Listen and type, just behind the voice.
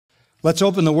Let's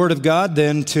open the Word of God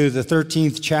then to the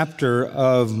 13th chapter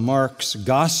of Mark's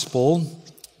Gospel,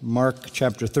 Mark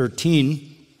chapter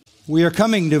 13. We are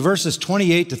coming to verses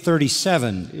 28 to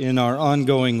 37 in our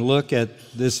ongoing look at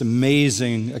this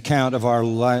amazing account of our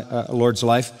Lord's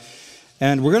life.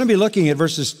 And we're going to be looking at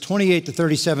verses 28 to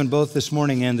 37 both this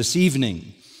morning and this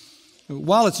evening.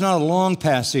 While it's not a long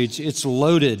passage, it's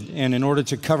loaded, and in order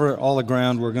to cover all the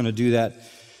ground, we're going to do that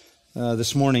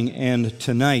this morning and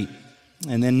tonight.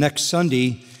 And then next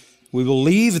Sunday, we will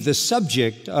leave the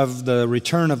subject of the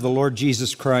return of the Lord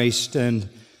Jesus Christ and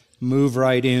move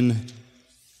right in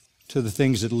to the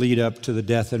things that lead up to the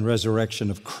death and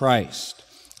resurrection of Christ.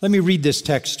 Let me read this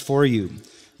text for you.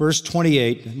 Verse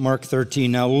 28, Mark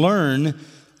 13. Now learn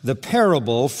the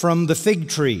parable from the fig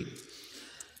tree.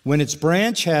 When its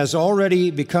branch has already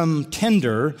become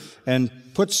tender and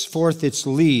puts forth its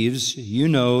leaves, you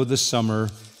know the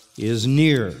summer is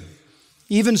near.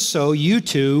 Even so, you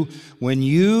too, when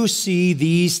you see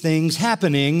these things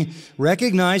happening,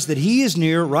 recognize that He is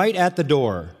near, right at the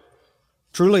door.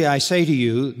 Truly, I say to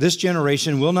you, this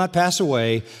generation will not pass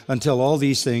away until all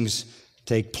these things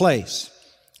take place.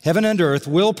 Heaven and earth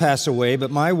will pass away,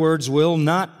 but my words will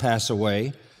not pass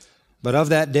away. But of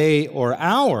that day or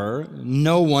hour,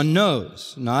 no one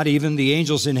knows, not even the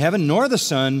angels in heaven, nor the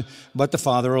Son, but the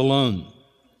Father alone.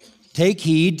 Take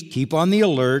heed, keep on the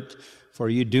alert, for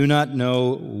you do not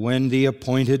know when the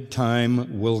appointed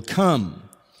time will come.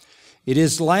 It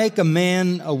is like a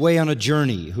man away on a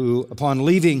journey who, upon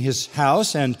leaving his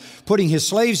house and putting his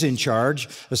slaves in charge,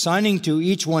 assigning to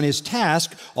each one his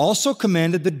task, also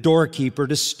commanded the doorkeeper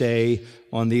to stay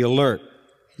on the alert.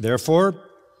 Therefore,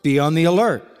 be on the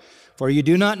alert, for you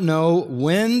do not know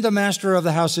when the master of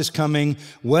the house is coming,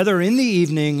 whether in the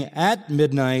evening, at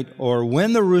midnight, or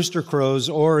when the rooster crows,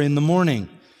 or in the morning,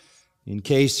 in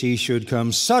case he should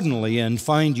come suddenly and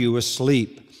find you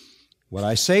asleep. What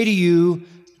I say to you,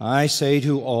 I say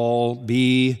to all,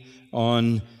 be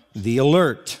on the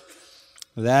alert.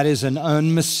 That is an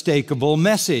unmistakable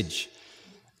message,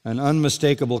 an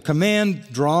unmistakable command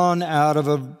drawn out of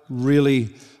a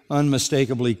really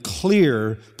unmistakably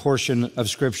clear portion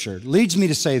of Scripture. It leads me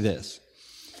to say this.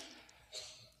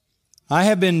 I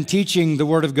have been teaching the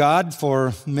Word of God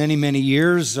for many, many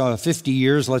years, 50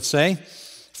 years, let's say,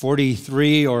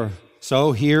 43 or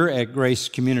so here at Grace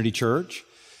Community Church.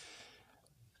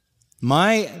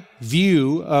 My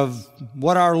view of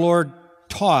what our Lord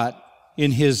taught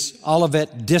in His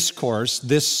Olivet Discourse,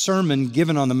 this sermon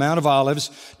given on the Mount of Olives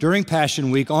during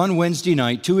Passion Week on Wednesday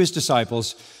night to His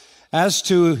disciples, as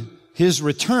to His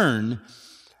return,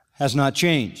 has not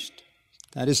changed.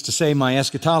 That is to say, my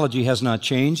eschatology has not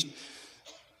changed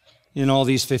in all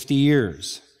these 50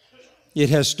 years. It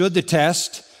has stood the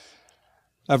test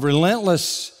of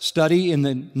relentless study in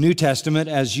the New Testament,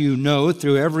 as you know,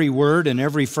 through every word and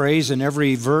every phrase and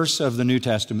every verse of the New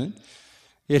Testament.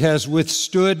 It has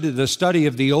withstood the study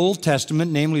of the Old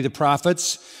Testament, namely the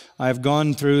prophets. I've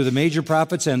gone through the major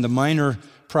prophets and the minor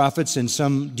prophets in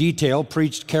some detail,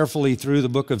 preached carefully through the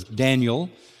book of Daniel,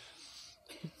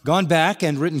 gone back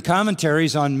and written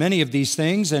commentaries on many of these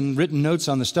things and written notes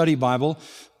on the study Bible,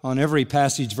 on every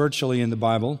passage virtually in the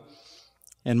Bible.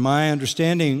 And my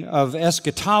understanding of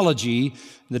eschatology,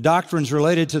 the doctrines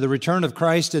related to the return of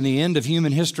Christ and the end of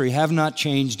human history, have not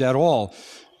changed at all.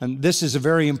 And this is a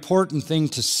very important thing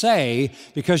to say,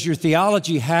 because your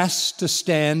theology has to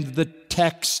stand the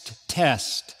text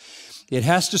test. It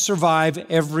has to survive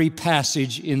every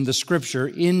passage in the Scripture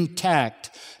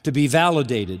intact to be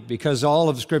validated, because all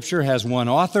of Scripture has one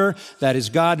author, that is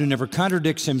God, who never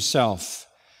contradicts Himself.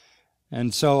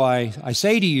 And so I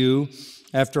say to you,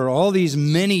 after all these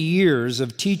many years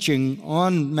of teaching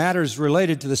on matters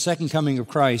related to the second coming of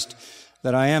Christ,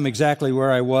 that I am exactly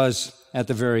where I was at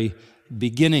the very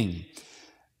beginning.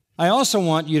 I also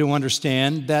want you to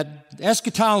understand that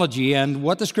eschatology and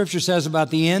what the Scripture says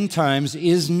about the end times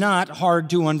is not hard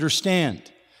to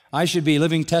understand. I should be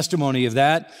living testimony of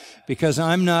that, because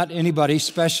I'm not anybody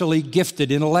specially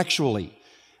gifted intellectually.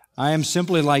 I am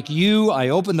simply like you. I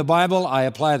open the Bible. I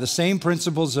apply the same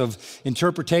principles of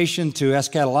interpretation to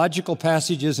eschatological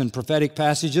passages and prophetic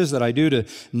passages that I do to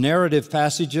narrative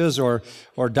passages or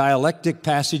dialectic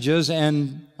passages,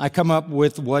 and I come up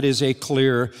with what is a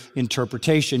clear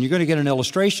interpretation. You're going to get an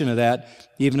illustration of that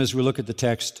even as we look at the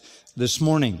text this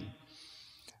morning.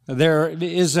 There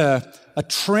is a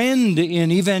trend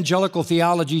in evangelical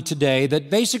theology today that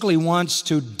basically wants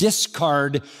to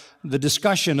discard the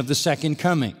discussion of the second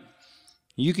coming.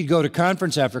 You could go to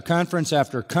conference after conference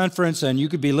after conference, and you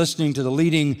could be listening to the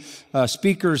leading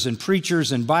speakers and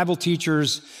preachers and Bible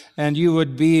teachers, and you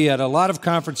would be at a lot of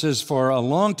conferences for a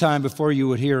long time before you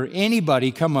would hear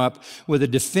anybody come up with a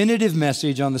definitive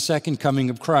message on the second coming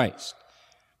of Christ.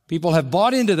 People have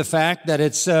bought into the fact that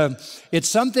it's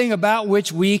something about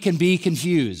which we can be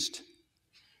confused.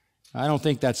 I don't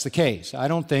think that's the case. I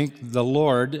don't think the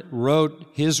Lord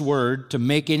wrote His Word to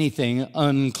make anything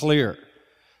unclear.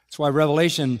 That's why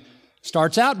Revelation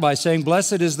starts out by saying,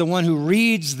 "Blessed is the one who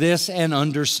reads this and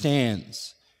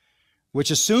understands," which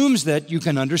assumes that you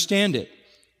can understand it.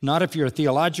 Not if you're a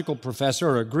theological professor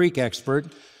or a Greek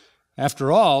expert.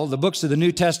 After all, the books of the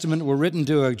New Testament were written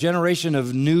to a generation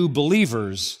of new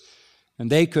believers, and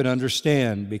they could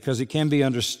understand, because it can be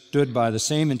understood by the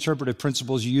same interpretive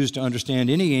principles you use to understand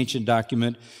any ancient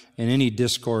document and any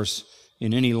discourse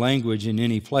in any language in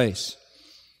any place.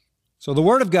 So the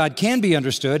Word of God can be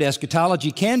understood.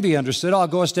 Eschatology can be understood. I'll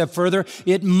go a step further.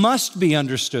 It must be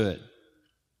understood.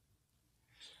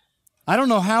 I don't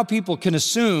know how people can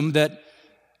assume that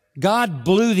God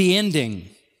blew the ending,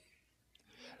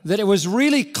 that it was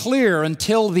really clear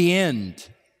until the end,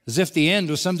 as if the end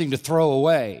was something to throw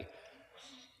away,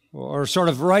 or sort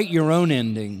of write your own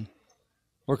ending,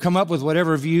 or come up with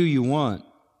whatever view you want.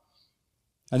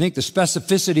 I think the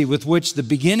specificity with which the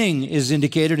beginning is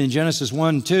indicated in Genesis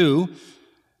 1:2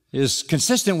 is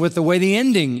consistent with the way the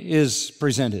ending is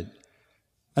presented.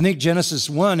 I think Genesis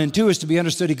 1 and 2 is to be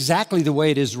understood exactly the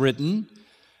way it is written,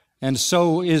 and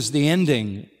so is the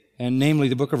ending, and namely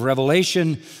the book of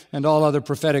Revelation and all other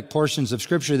prophetic portions of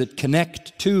Scripture that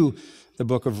connect to the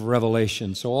book of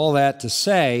Revelation. So all that to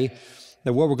say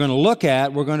that what we're going to look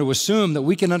at, we're going to assume that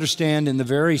we can understand in the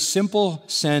very simple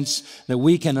sense that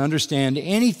we can understand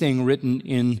anything written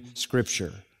in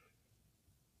Scripture.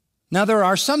 Now, there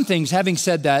are some things, having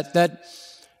said that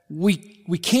we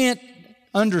can't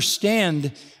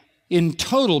understand in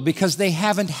total because they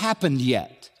haven't happened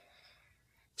yet.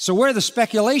 So where the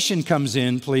speculation comes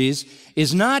in, please,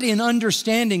 is not in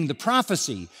understanding the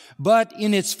prophecy, but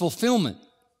in its fulfillment.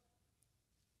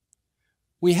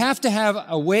 We have to have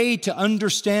a way to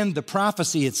understand the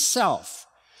prophecy itself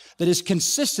that is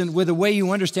consistent with the way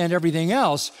you understand everything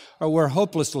else, or we're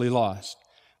hopelessly lost.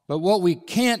 But what we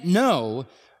can't know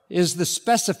is the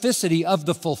specificity of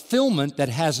the fulfillment that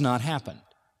has not happened.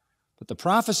 But the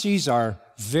prophecies are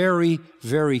very,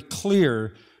 very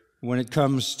clear when it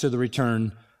comes to the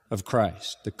return of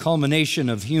Christ. The culmination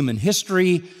of human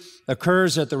history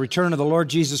occurs at the return of the Lord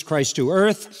Jesus Christ to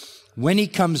earth. When He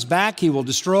comes back, He will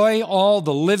destroy all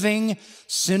the living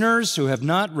sinners who have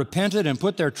not repented and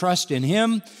put their trust in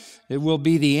Him. It will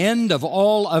be the end of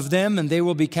all of them, and they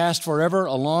will be cast forever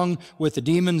along with the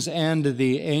demons and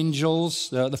the angels,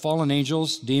 the fallen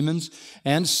angels, demons,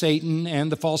 and Satan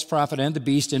and the false prophet and the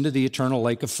beast into the eternal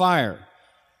lake of fire.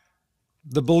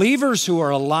 The believers who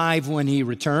are alive when He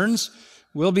returns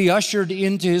will be ushered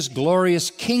into His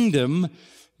glorious kingdom,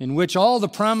 in which all the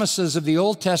promises of the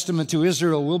Old Testament to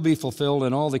Israel will be fulfilled,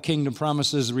 and all the kingdom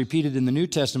promises repeated in the New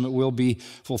Testament will be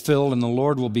fulfilled, and the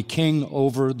Lord will be king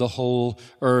over the whole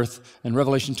earth. And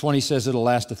Revelation 20 says it'll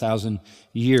last 1,000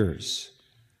 years.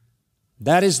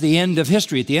 That is the end of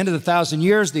history. At the end of the 1,000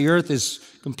 years, the earth is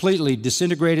completely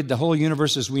disintegrated. The whole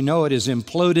universe as we know it is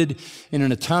imploded in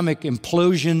an atomic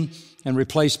implosion and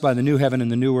replaced by the new heaven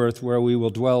and the new earth, where we will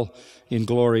dwell in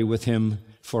glory with Him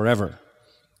forever.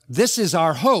 This is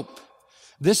our hope.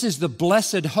 This is the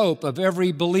blessed hope of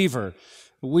every believer.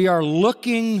 We are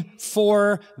looking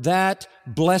for that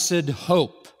blessed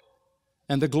hope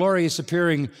and the glorious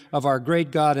appearing of our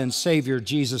great God and Savior,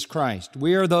 Jesus Christ.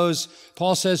 We are those,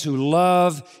 Paul says, who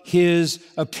love His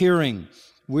appearing.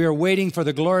 We are waiting for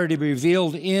the glory to be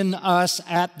revealed in us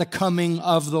at the coming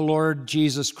of the Lord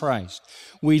Jesus Christ.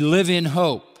 We live in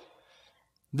hope.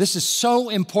 This is so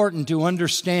important to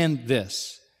understand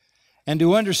this, and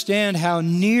to understand how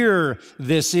near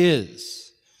this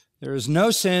is. There is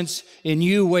no sense in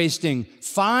you wasting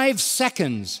 5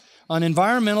 seconds on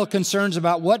environmental concerns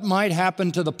about what might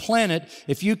happen to the planet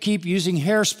if you keep using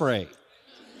hairspray.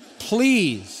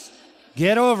 Please,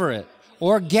 get over it.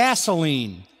 Or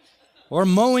gasoline, or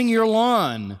mowing your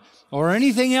lawn, or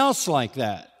anything else like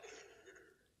that.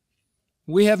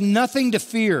 We have nothing to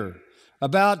fear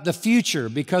about the future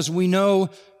because we know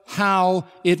how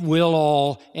it will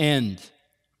all end.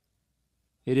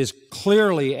 It is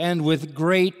clearly and with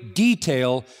great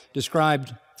detail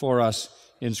described for us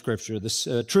in Scripture.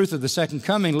 The truth of the second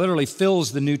coming literally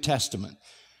fills the New Testament,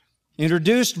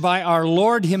 introduced by our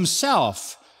Lord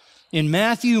Himself in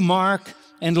Matthew, Mark,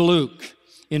 and Luke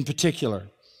in particular.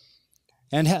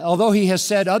 And although he has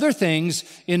said other things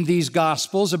in these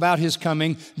Gospels about his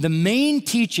coming, the main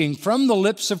teaching from the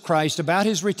lips of Christ about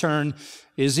his return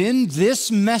is in this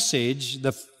message,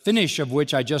 the finish of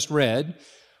which I just read.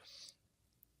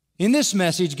 In this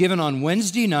message given on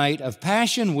Wednesday night of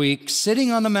Passion Week,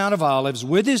 sitting on the Mount of Olives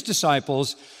with his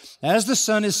disciples as the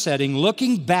sun is setting,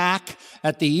 looking back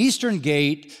at the eastern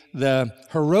gate, the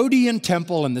Herodian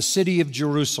temple and the city of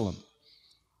Jerusalem.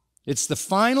 It's the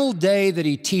final day that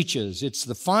he teaches. It's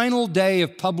the final day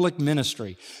of public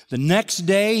ministry. The next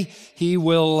day, he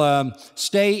will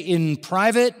stay in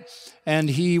private, and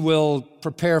he will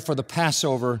prepare for the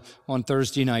Passover on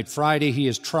Thursday night. Friday, he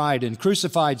is tried and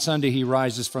crucified. Sunday, he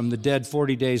rises from the dead.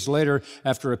 40 days later,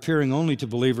 after appearing only to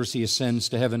believers, he ascends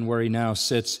to heaven, where he now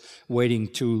sits waiting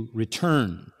to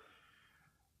return.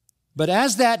 But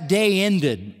as that day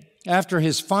ended, after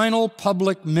his final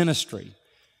public ministry,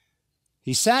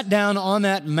 he sat down on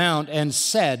that mount and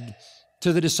said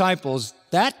to the disciples,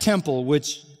 that temple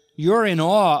which you're in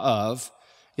awe of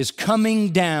is coming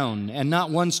down, and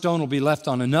not one stone will be left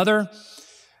on another.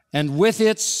 And with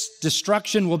its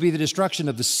destruction will be the destruction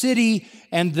of the city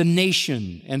and the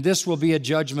nation. And this will be a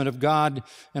judgment of God.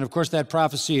 And of course, that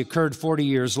prophecy occurred 40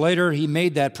 years later. He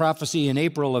made that prophecy in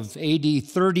April of AD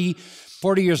 30.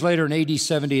 40 years later, in AD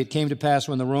 70, it came to pass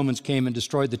when the Romans came and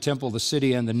destroyed the temple, the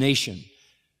city, and the nation.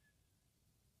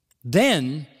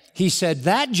 Then he said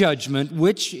that judgment,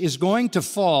 which is going to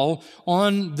fall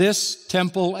on this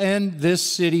temple and this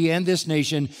city and this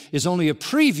nation, is only a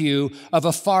preview of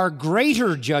a far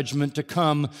greater judgment to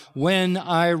come when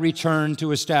I return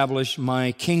to establish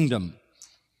my kingdom.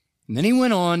 And then he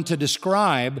went on to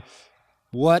describe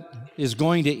what is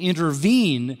going to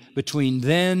intervene between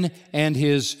then and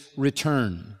his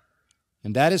return.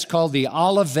 And that is called the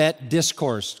Olivet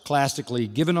Discourse, classically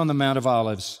given on the Mount of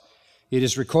Olives. It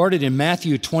is recorded in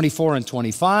Matthew 24 and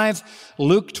 25,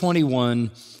 Luke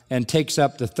 21, and takes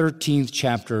up the 13th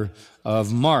chapter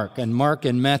of Mark. And Mark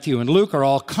and Matthew and Luke are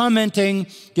all commenting,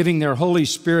 giving their Holy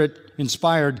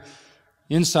Spirit-inspired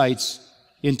insights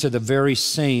into the very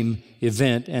same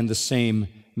event and the same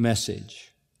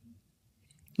message.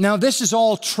 Now, this is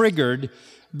all triggered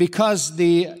because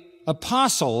the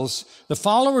apostles, the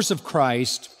followers of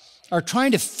Christ, are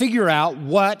trying to figure out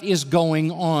what is going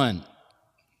on.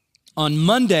 On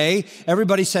Monday,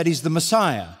 everybody said he's the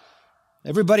Messiah.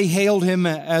 Everybody hailed him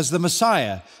as the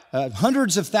Messiah.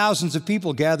 Hundreds of thousands of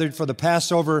people gathered for the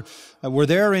Passover, were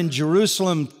there in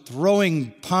Jerusalem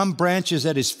throwing palm branches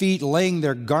at his feet, laying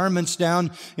their garments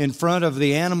down in front of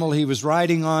the animal he was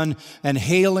riding on, and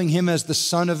hailing him as the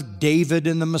Son of David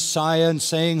and the Messiah, and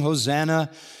saying, Hosanna.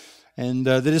 And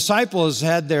the disciples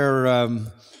had their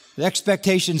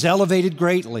expectations elevated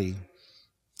greatly.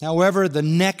 However, the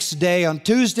next day, on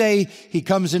Tuesday, he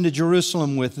comes into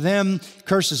Jerusalem with them,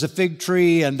 curses a fig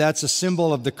tree, and that's a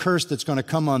symbol of the curse that's going to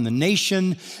come on the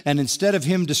nation. And instead of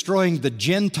him destroying the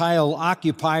Gentile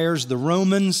occupiers, the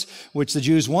Romans, which the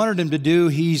Jews wanted him to do,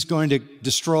 he's going to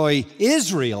destroy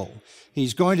Israel.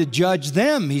 He's going to judge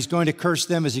them. He's going to curse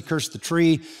them as he cursed the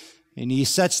tree. And he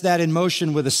sets that in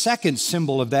motion with a second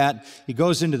symbol of that. He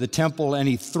goes into the temple and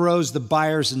he throws the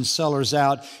buyers and sellers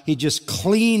out. He just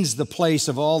cleans the place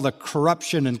of all the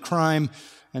corruption and crime,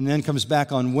 and then comes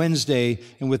back on Wednesday,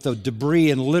 and with the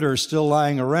debris and litter still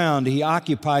lying around, he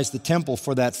occupies the temple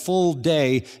for that full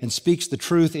day and speaks the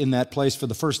truth in that place for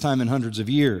the first time in hundreds of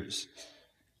years.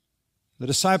 The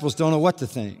disciples don't know what to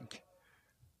think.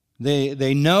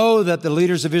 They know that the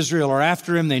leaders of Israel are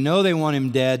after him. They know they want him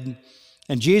dead.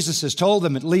 And Jesus has told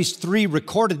them at least 3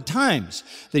 recorded times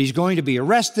that he's going to be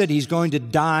arrested, he's going to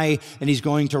die, and he's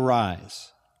going to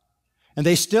rise. And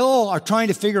they still are trying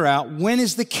to figure out, when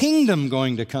is the kingdom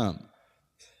going to come?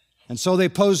 And so they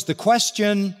pose the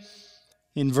question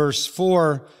in verse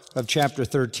 4 of chapter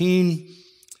 13.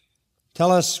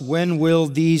 Tell us, when will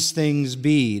these things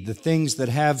be, the things that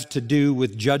have to do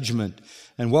with judgment?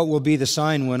 And what will be the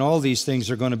sign when all these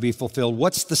things are going to be fulfilled?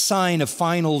 What's the sign of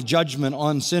final judgment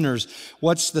on sinners?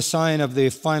 What's the sign of the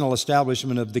final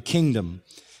establishment of the kingdom?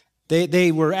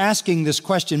 They were asking this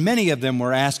question. Many of them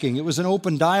were asking. It was an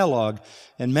open dialogue.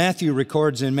 And Matthew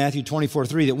records in Matthew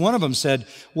 24:3 that one of them said,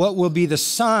 what will be the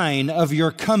sign of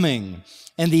your coming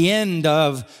and the end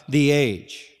of the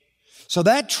age? So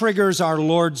that triggers our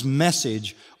Lord's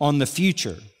message on the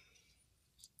future.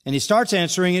 And he starts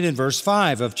answering it in verse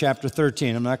 5 of chapter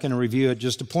 13. I'm not going to review it,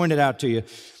 just to point it out to you.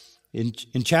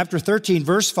 In chapter 13,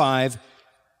 verse 5,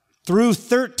 through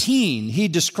 13, he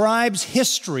describes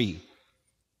history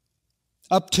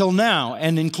up till now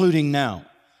and including now.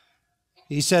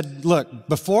 He said, look,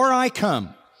 before I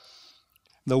come,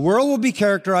 the world will be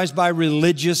characterized by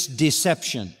religious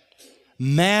deception.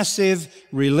 Massive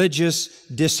religious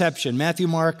deception. Matthew,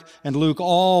 Mark, and Luke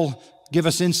all give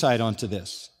us insight onto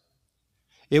this.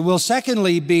 It will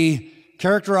secondly be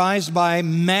characterized by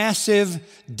massive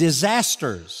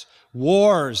disasters,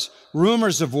 wars,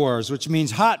 rumors of wars, which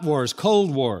means hot wars,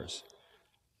 cold wars,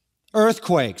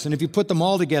 earthquakes, and if you put them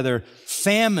all together,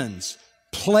 famines,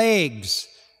 plagues,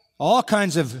 all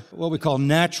kinds of what we call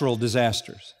natural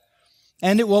disasters.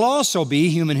 And it will also be,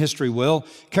 human history will,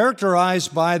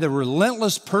 characterized by the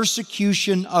relentless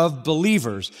persecution of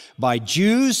believers, by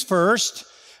Jews first,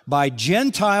 by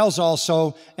Gentiles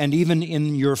also, and even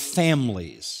in your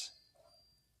families.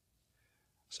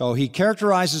 So he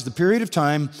characterizes the period of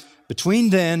time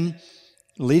between then,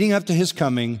 leading up to his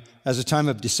coming, as a time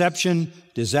of deception,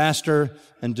 disaster,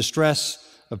 and distress,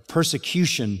 of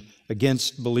persecution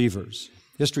against believers.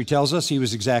 History tells us he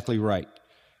was exactly right.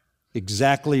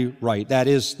 Exactly right. That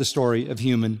is the story of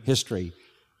human history.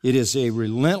 It is a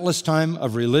relentless time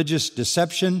of religious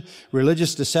deception.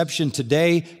 Religious deception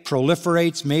today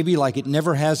proliferates maybe like it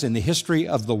never has in the history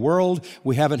of the world.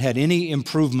 We haven't had any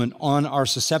improvement on our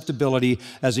susceptibility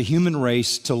as a human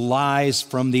race to lies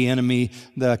from the enemy,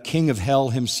 the king of hell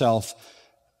himself,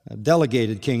 a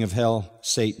delegated king of hell,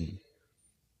 Satan.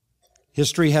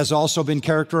 History has also been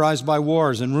characterized by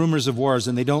wars and rumors of wars,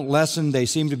 and they don't lessen. They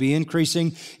seem to be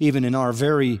increasing even in our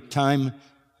very time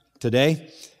today,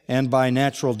 and by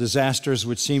natural disasters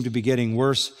which seem to be getting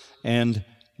worse and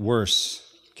worse.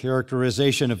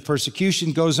 Characterization of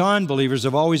persecution goes on. Believers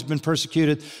have always been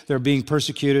persecuted. They're being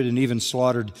persecuted and even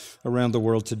slaughtered around the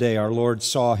world today. Our Lord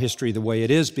saw history the way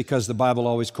it is because the Bible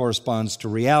always corresponds to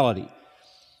reality.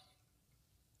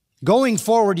 Going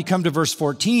forward, you come to verse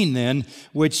 14 then,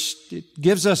 which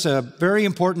gives us a very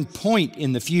important point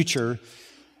in the future.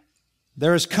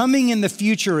 There is coming in the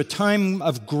future a time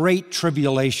of great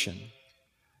tribulation.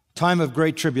 Time of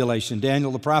great tribulation.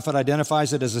 Daniel the prophet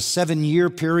identifies it as a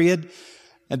 7-year period,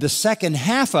 and the second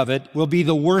half of it will be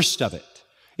the worst of it.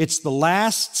 It's the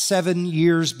last 7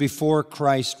 years before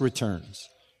Christ returns.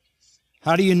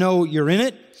 How do you know you're in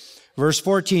it? Verse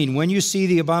 14, when you see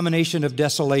the abomination of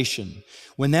desolation,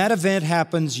 when that event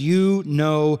happens, you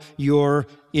know you're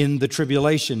in the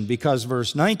tribulation, because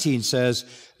verse 19 says,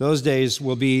 those days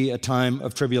will be a time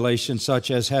of tribulation such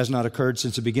as has not occurred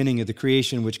since the beginning of the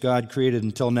creation, which God created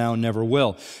until now and never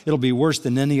will. It'll be worse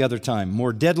than any other time,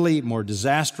 more deadly, more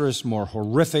disastrous, more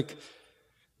horrific,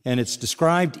 and it's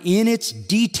described in its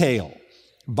detail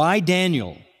by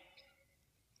Daniel,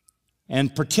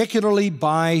 and particularly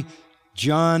by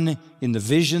John in the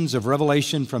visions of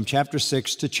Revelation from chapter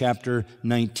 6 to chapter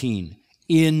 19,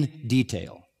 in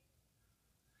detail.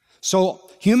 So,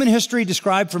 human history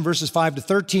described from verses 5 to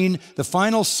 13, the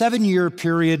final 7-year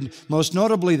period, most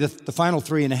notably the final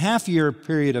 3.5-year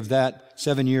period of that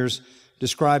 7 years,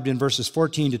 described in verses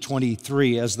 14 to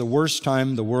 23 as the worst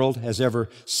time the world has ever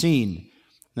seen.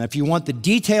 Now, if you want the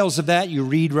details of that, you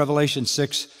read Revelation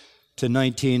 6 to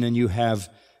 19 and you have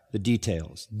the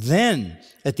details. Then,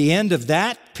 at the end of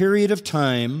that period of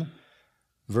time,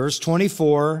 verse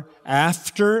 24,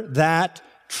 after that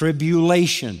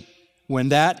tribulation, when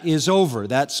that is over,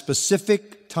 that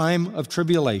specific time of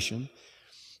tribulation,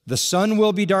 the sun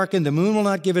will be darkened, the moon will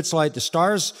not give its light, the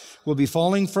stars will be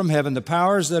falling from heaven, the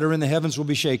powers that are in the heavens will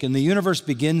be shaken, the universe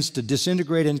begins to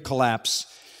disintegrate and collapse.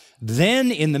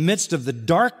 Then, in the midst of the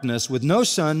darkness, with no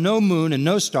sun, no moon, and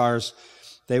no stars,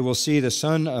 they will see the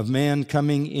Son of Man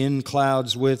coming in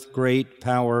clouds with great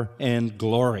power and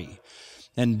glory.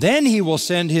 And then he will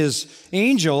send his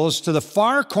angels to the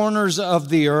far corners of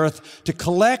the earth to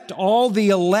collect all the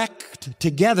elect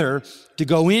together to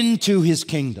go into his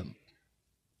kingdom.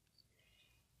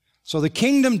 So the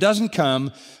kingdom doesn't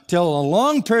come till a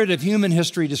long period of human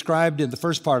history described in the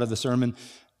first part of the sermon,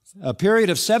 a period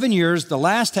of 7 years, the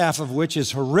last half of which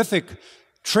is horrific,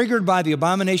 triggered by the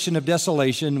abomination of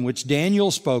desolation, which Daniel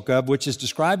spoke of, which is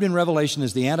described in Revelation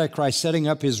as the Antichrist setting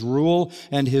up his rule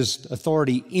and his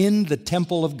authority in the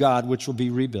temple of God, which will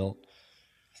be rebuilt.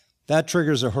 That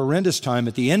triggers a horrendous time,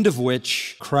 at the end of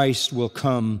which Christ will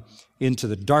come into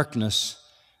the darkness.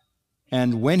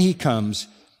 And when he comes,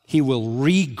 he will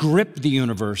re-grip the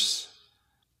universe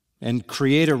and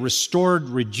create a restored,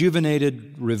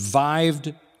 rejuvenated,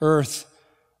 revived earth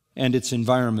and its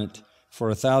environment for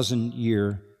a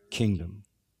 1,000-year kingdom.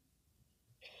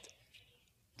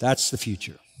 That's the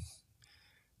future.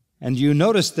 And you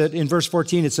notice that in verse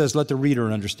 14 it says, let the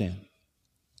reader understand.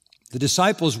 The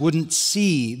disciples wouldn't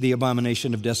see the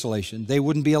abomination of desolation. They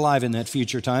wouldn't be alive in that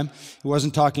future time. He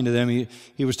wasn't talking to them.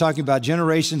 He was talking about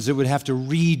generations that would have to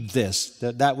read this.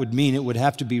 That would mean it would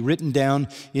have to be written down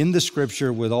in the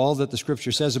Scripture with all that the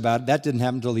Scripture says about it. That didn't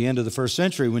happen until the end of the first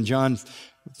century when John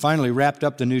finally wrapped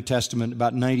up the New Testament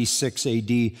about 96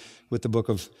 A.D. with the book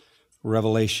of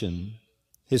Revelation.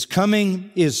 His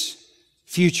coming is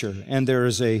future, and there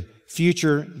is a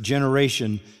future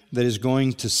generation that is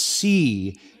going to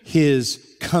see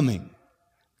His coming,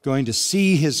 going to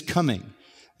see His coming.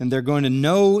 And they're going to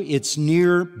know it's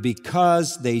near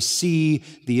because they see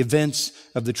the events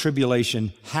of the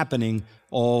tribulation happening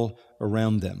all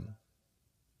around them.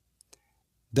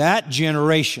 That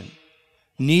generation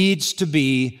needs to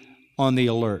be on the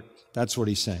alert. That's what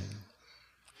he's saying.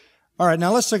 All right,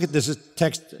 now let's look at this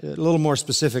text a little more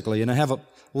specifically. And I have a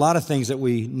lot of things that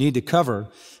we need to cover.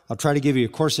 I'll try to give you a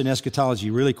course in eschatology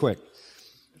really quick.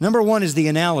 Number one is the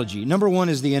analogy. We're going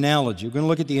to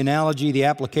look at the analogy, the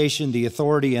application, the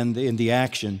authority, and the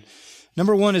action.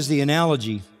 Number one is the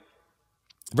analogy.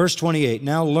 Verse 28,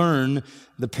 now learn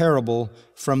the parable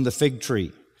from the fig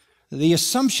tree. The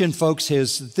assumption, folks,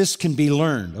 is that this can be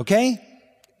learned, okay?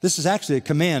 This is actually a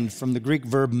command from the Greek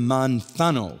verb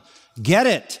manthano. Get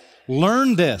it.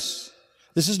 Learn this.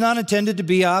 This is not intended to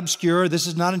be obscure. This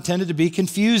is not intended to be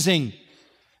confusing.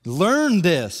 Learn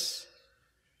this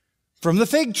from the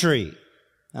fig tree.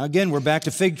 Now again, we're back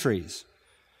to fig trees.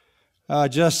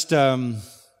 The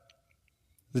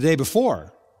day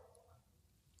before,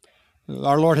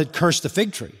 our Lord had cursed the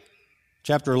fig tree.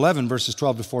 Chapter 11, verses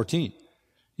 12 to 14.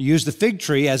 He used the fig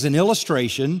tree as an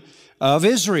illustration of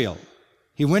Israel.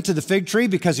 He went to the fig tree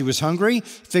because he was hungry.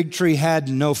 Fig tree had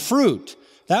no fruit.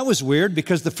 That was weird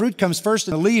because the fruit comes first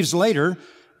and the leaves later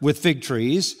with fig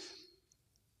trees.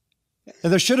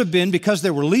 And there should have been, because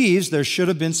there were leaves, there should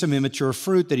have been some immature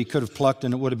fruit that he could have plucked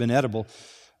and it would have been edible.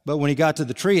 But when he got to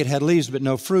the tree, it had leaves but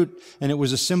no fruit, and it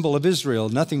was a symbol of Israel,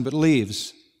 nothing but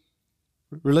leaves,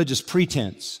 religious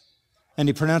pretense. And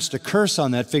he pronounced a curse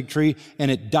on that fig tree, and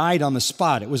it died on the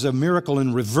spot. It was a miracle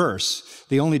in reverse,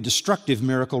 the only destructive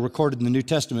miracle recorded in the New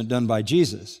Testament done by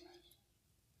Jesus.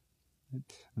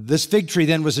 This fig tree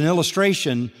then was an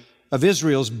illustration of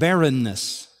Israel's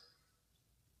barrenness.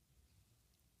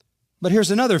 But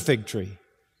here's another fig tree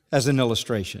as an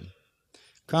illustration.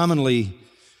 Commonly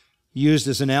used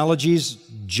as analogies,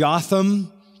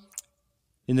 Jotham,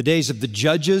 in the days of the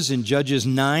Judges, in Judges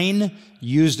 9,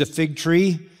 used a fig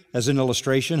tree as an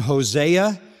illustration.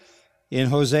 Hosea, in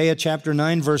Hosea chapter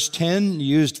 9, verse 10,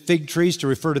 used fig trees to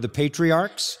refer to the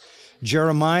patriarchs.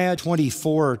 Jeremiah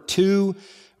 24:2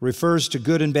 refers to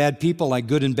good and bad people like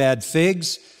good and bad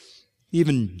figs.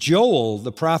 Even Joel,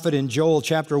 the prophet in Joel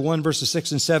chapter 1, verses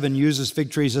 6 and 7, uses fig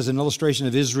trees as an illustration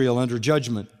of Israel under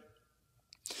judgment.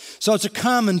 So it's a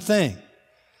common thing.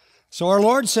 So our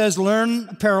Lord says, learn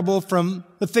a parable from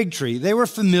the fig tree. They were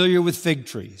familiar with fig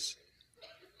trees.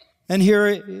 And here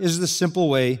is the simple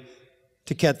way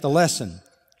to get the lesson.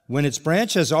 When its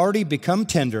branch has already become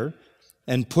tender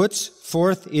and puts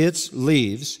forth its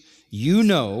leaves, you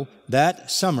know that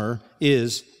summer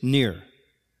is near.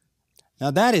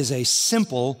 Now that is a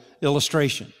simple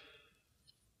illustration.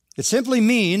 It simply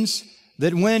means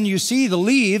that when you see the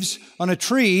leaves on a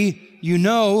tree, you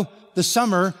know the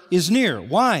summer is near.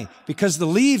 Why? Because the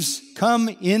leaves come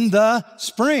in the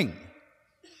spring.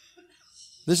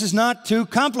 This is not too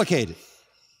complicated.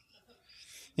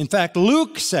 In fact,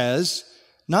 Luke says,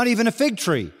 not even a fig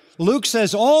tree. Luke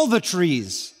says all the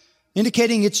trees,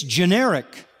 indicating it's generic.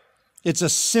 It's a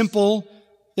simple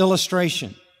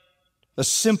illustration. A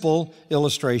simple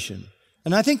illustration.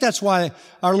 And I think that's why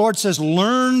our Lord says,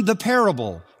 learn the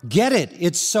parable. Get it.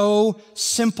 It's so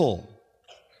simple.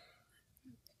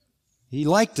 He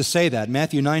liked to say that.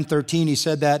 Matthew 9:13, he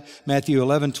said that. Matthew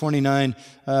 11:29,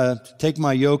 take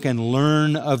my yoke and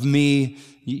learn of me.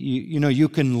 You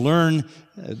can learn.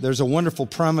 There's a wonderful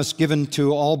promise given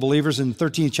to all believers in the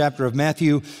 13th chapter of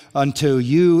Matthew. Unto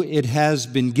you it has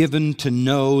been given to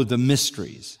know the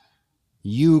mysteries.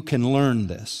 You can learn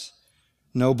this.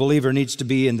 No believer needs to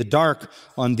be in the dark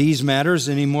on these matters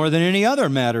any more than any other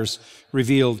matters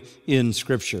revealed in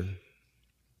Scripture.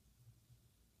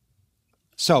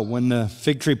 So when the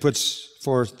fig tree puts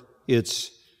forth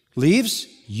its leaves,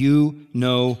 you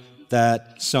know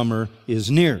that summer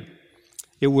is near.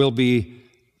 It will be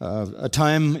a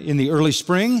time in the early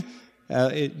spring.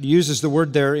 It uses the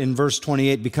word there in verse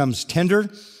 28, becomes tender.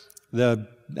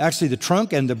 Actually, the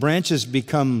trunk and the branches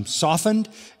become softened,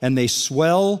 and they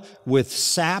swell with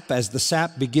sap as the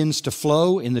sap begins to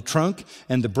flow in the trunk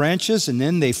and the branches, and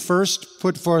then they first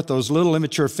put forth those little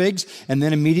immature figs, and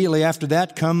then immediately after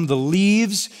that come the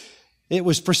leaves, It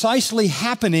was precisely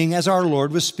happening as our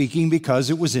Lord was speaking because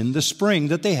it was in the spring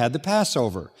that they had the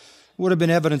Passover. Would have been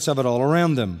evidence of it all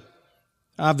around them.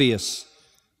 Obvious.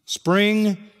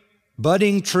 Spring,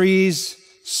 budding trees,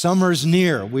 summer's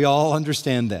near. We all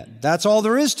understand that. That's all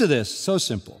there is to this. So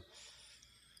simple.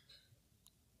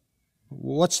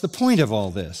 What's the point of all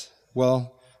this?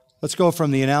 Well, let's go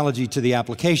from the analogy to the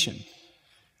application.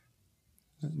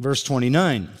 Verse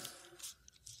 29.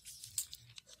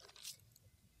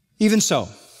 Even so,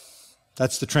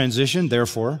 that's the transition.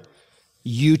 Therefore,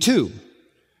 you too,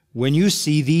 when you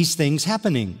see these things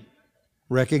happening,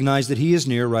 recognize that He is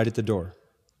near, right at the door.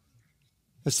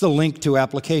 That's the link to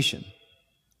application.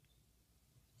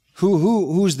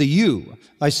 Who's the you?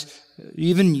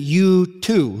 Even you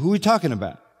too. Who are we talking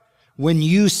about? When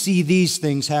you see these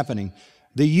things happening.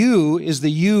 The you is the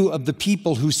you of the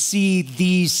people who see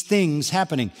these things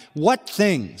happening. What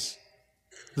things?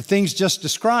 The things just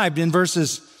described in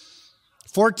verses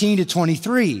 14 to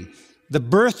 23. The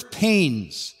birth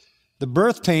pains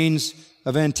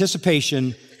of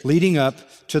anticipation leading up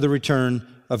to the return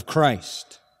of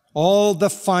Christ. All the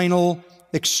final,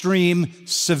 extreme,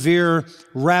 severe,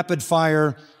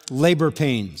 rapid-fire labor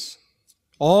pains.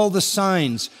 All the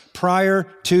signs prior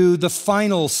to the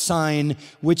final sign,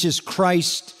 which is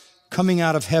Christ coming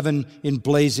out of heaven in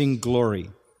blazing glory.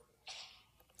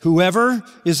 Whoever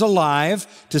is alive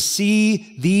to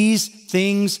see these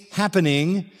things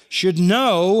happening should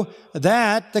know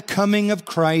that the coming of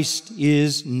Christ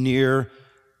is near.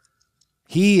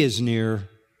 He is near,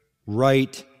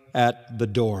 right at the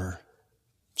door.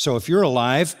 So if you're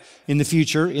alive in the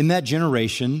future, in that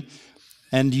generation,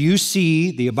 and you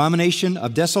see the abomination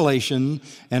of desolation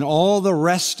and all the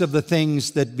rest of the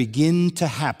things that begin to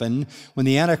happen when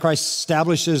the Antichrist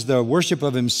establishes the worship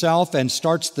of himself and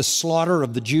starts the slaughter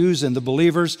of the Jews and the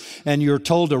believers, and you're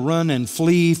told to run and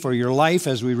flee for your life,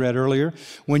 as we read earlier,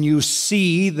 when you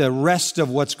see the rest of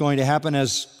what's going to happen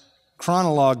as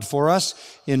chronologued for us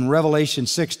in Revelation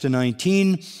 6 to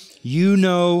 19, you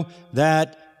know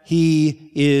that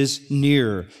He is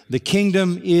near. The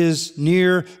kingdom is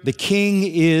near. The King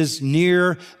is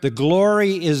near. The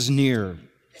glory is near.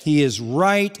 He is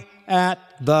right at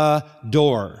the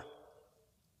door.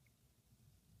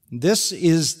 This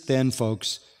is then,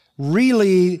 folks,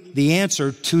 really the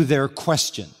answer to their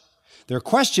question. Their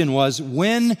question was,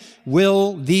 when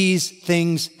will these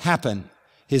things happen?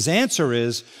 His answer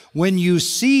is, when you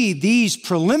see these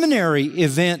preliminary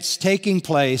events taking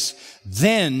place,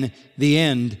 then the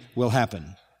end will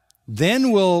happen.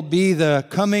 Then will be the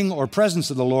coming or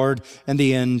presence of the Lord and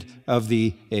the end of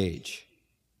the age.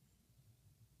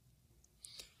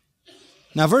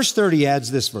 Now, verse 30 adds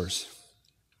this verse.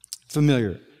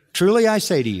 Familiar. Truly I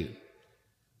say to you,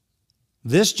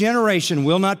 this generation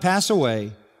will not pass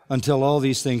away until all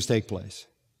these things take place.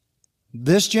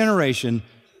 This generation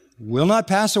will not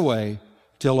pass away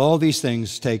till all these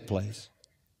things take place.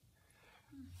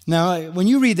 Now, when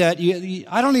you read that,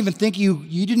 I don't even think you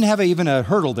didn't have even a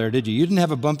hurdle there, did you? You didn't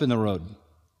have a bump in the road.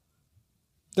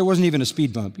 There wasn't even a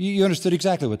speed bump. You understood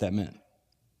exactly what that meant.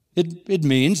 It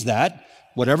means that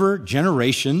whatever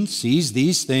generation sees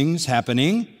these things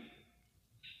happening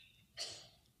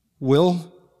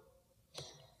will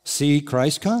see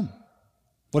Christ come.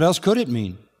 What else could it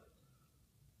mean?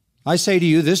 I say to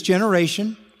you, this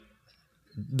generation,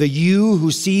 the you who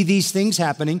see these things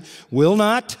happening, will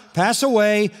not pass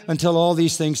away until all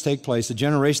these things take place. The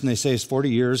generation, they say, is 40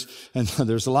 years, and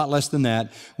there's a lot less than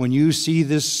that. When you see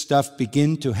this stuff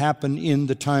begin to happen in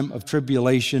the time of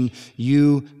tribulation,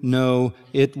 you know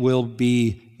it will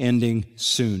be ending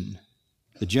soon.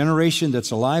 The generation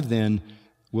that's alive then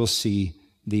will see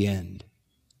the end.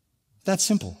 That's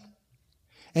simple.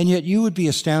 And yet you would be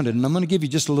astounded, and I'm going to give you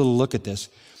just a little look at this,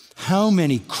 how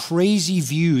many crazy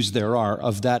views there are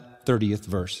of that 30th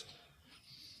verse.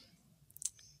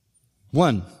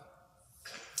 One,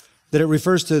 that it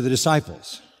refers to the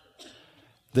disciples.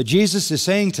 That Jesus is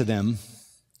saying to them,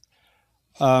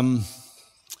 I'm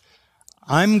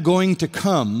going to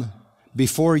come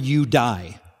before you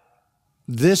die.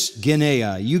 This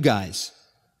Genea, you guys,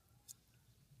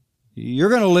 you're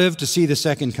going to live to see the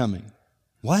second coming.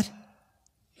 What?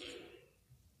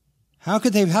 How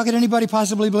could anybody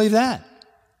possibly believe that?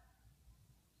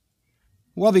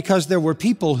 Well, because there are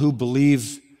people who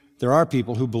believe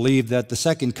that the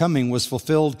second coming was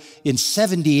fulfilled in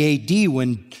 70 AD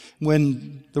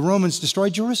when the Romans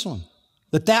destroyed Jerusalem.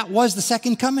 That was the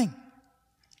second coming.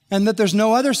 And that there's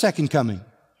no other second coming.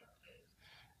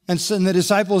 And the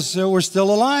disciples were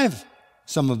still alive.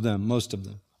 Some of them, most of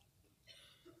them.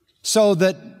 So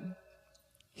that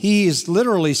he is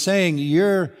literally saying,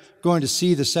 you're going to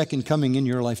see the second coming in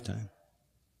your lifetime.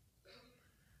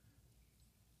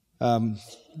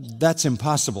 That's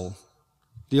impossible.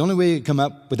 The only way you come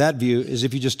up with that view is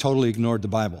if you just totally ignored the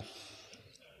Bible.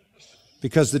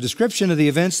 Because the description of the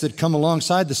events that come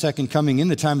alongside the second coming in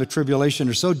the time of tribulation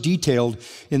are so detailed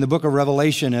in the book of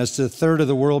Revelation as to a third of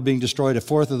the world being destroyed, a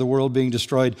fourth of the world being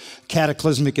destroyed,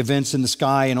 cataclysmic events in the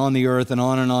sky and on the earth, and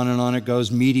on and on and on it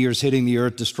goes, meteors hitting the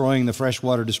earth, destroying the fresh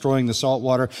water, destroying the salt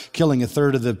water, killing a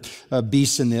third of the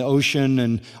beasts in the ocean,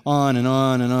 and on and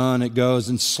on and on it goes,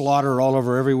 and slaughter all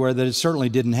over everywhere. That it certainly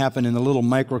didn't happen in the little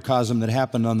microcosm that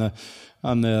happened on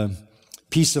the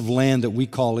piece of land that we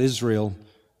call Israel.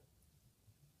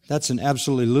 That's an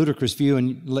absolutely ludicrous view,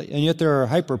 and yet there are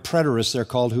hyper-preterists, they're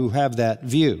called, who have that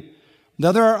view.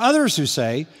 Now, there are others who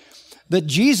say that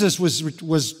Jesus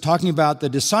was talking about the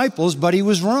disciples, but he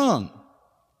was wrong.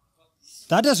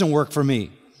 That doesn't work for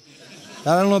me.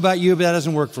 I don't know about you, but that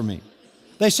doesn't work for me.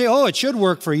 They say, oh, it should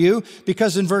work for you,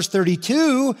 because in verse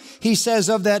 32, he says,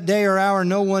 of that day or hour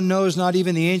no one knows, not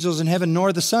even the angels in heaven,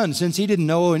 nor the Son. Since he didn't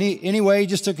know anyway, he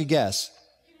just took a guess.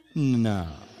 No.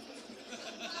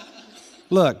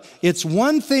 Look, it's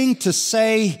one thing to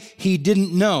say he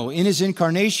didn't know. In his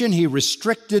incarnation, he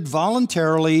restricted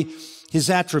voluntarily his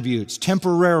attributes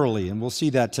temporarily, and we'll see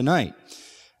that tonight.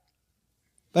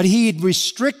 But he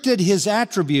restricted his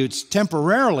attributes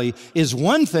temporarily is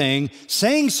one thing.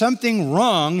 Saying something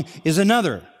wrong is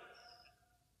another.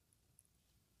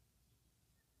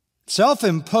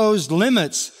 Self-imposed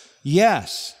limits,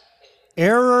 yes.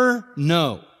 Error,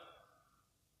 no.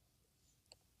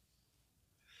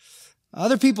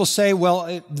 Other people say,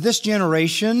 well, this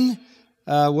generation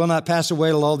will not pass away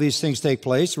till all these things take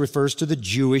place. It refers to the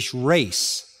Jewish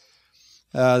race,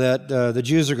 that the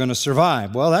Jews are going to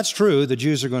survive. Well, that's true. The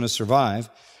Jews are going to survive.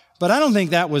 But I don't think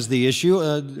that was the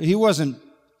issue. He wasn't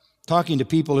talking to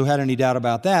people who had any doubt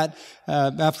about that.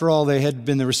 After all, they had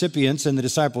been the recipients, and the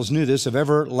disciples knew this, of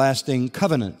everlasting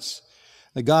covenants.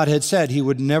 That God had said he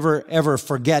would never, ever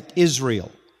forget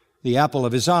Israel, the apple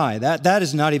of his eye. That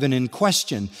is not even in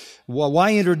question.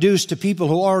 Why introduce to people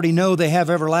who already know they have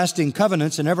everlasting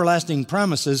covenants and everlasting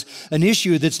promises an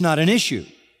issue that's not an issue?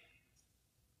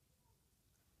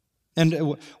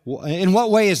 And in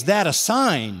what way is that a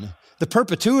sign? The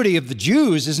perpetuity of the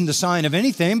Jews isn't a sign of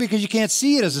anything, because you can't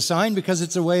see it as a sign because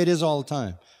it's the way it is all the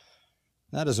time.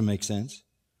 That doesn't make sense.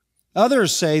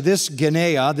 Others say this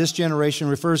Genea, this generation,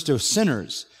 refers to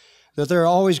sinners, that there are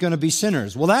always going to be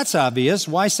sinners. Well, that's obvious.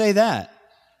 Why say that?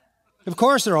 Of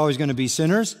course there are always going to be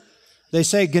sinners. They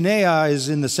say Genea is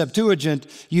in the Septuagint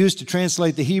used to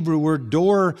translate the Hebrew word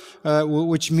dor,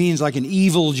 which means like an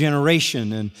evil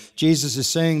generation. And Jesus is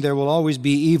saying there will always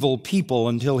be evil people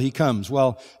until he comes.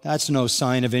 Well, that's no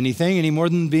sign of anything any more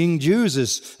than being Jews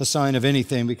is a sign of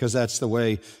anything, because that's the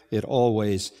way it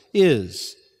always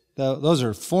is. Those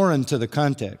are foreign to the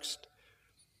context.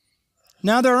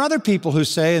 Now, there are other people who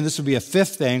say, and this would be a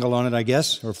fifth angle on it, I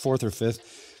guess, or fourth or fifth,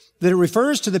 that it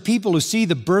refers to the people who see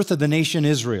the birth of the nation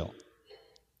Israel.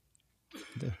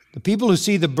 The people who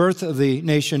see the birth of the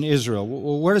nation Israel.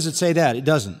 Well, where does it say that? It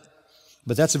doesn't.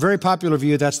 But that's a very popular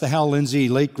view. That's the Hal Lindsey,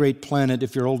 Late Great Planet,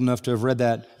 if you're old enough to have read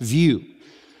that view.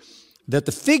 That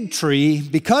the fig tree,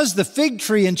 because the fig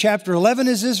tree in chapter 11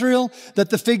 is Israel, that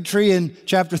the fig tree in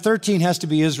chapter 13 has to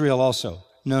be Israel also.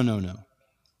 No, no, no.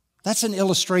 That's an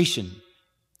illustration.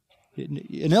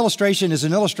 An illustration is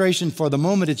an illustration for the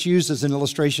moment it's used as an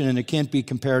illustration, and it can't be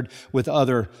compared with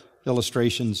other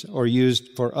illustrations or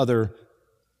used for other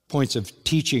points of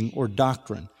teaching or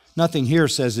doctrine. Nothing here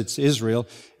says it's Israel.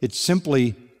 It's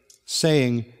simply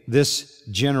saying this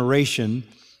generation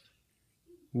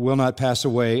will not pass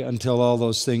away until all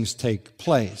those things take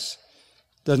place.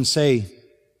 It doesn't say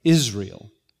Israel.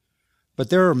 But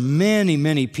there are many,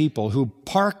 many people who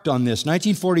parked on this.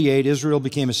 1948, Israel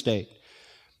became a state.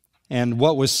 And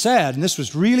what was said, and this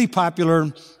was really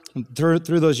popular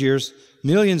through those years,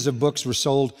 millions of books were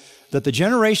sold, that the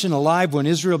generation alive when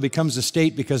Israel becomes a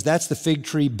state, because that's the fig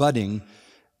tree budding,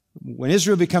 when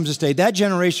Israel becomes a state, that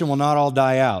generation will not all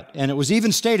die out. And it was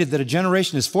even stated that a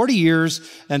generation is 40 years,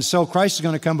 and so Christ is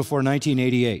going to come before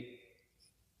 1988.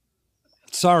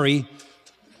 Sorry,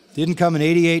 didn't come in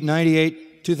 88,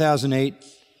 98, 2008.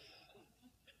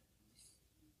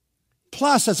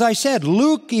 Plus, as I said,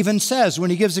 Luke even says, when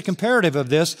he gives a comparative of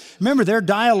this, remember they're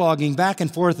dialoguing back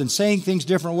and forth and saying things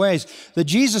different ways, that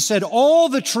Jesus said, all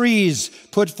the trees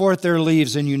put forth their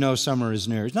leaves and you know summer is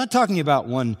near. He's not talking about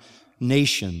one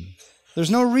nation. There's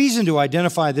no reason to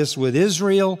identify this with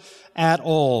Israel at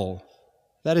all.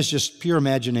 That is just pure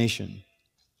imagination.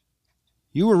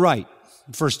 You were right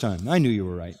the first time. I knew you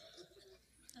were right.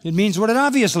 It means what it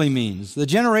obviously means. The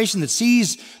generation that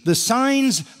sees the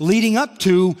signs leading up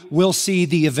to will see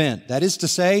the event. That is to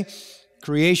say,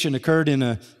 Creation occurred in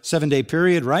a 7-day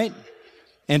period, right?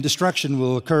 And destruction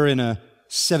will occur in a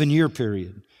 7-year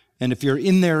period. And if you're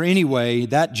in there anyway,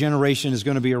 that generation is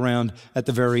going to be around at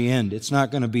the very end. It's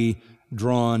not going to be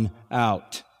drawn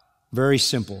out. Very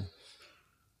simple.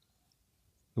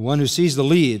 The one who sees the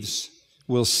leaves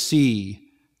will see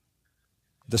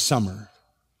the summer.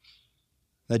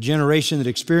 That generation that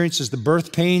experiences the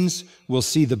birth pains will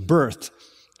see the birth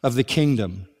of the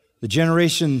kingdom. The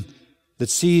generation that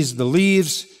sees the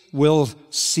leaves will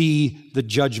see the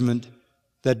judgment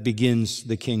that begins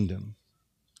the kingdom.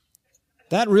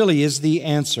 That really is the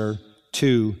answer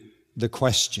to the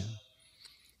question.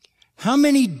 How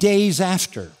many days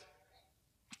after?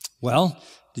 Well,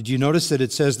 did you notice that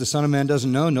it says the Son of Man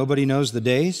doesn't know? Nobody knows the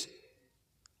days.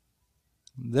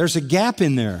 There's a gap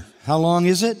in there. How long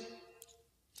is it?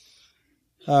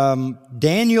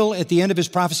 Daniel, at the end of his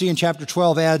prophecy in chapter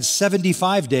 12, adds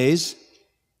 75 days.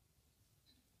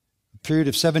 A period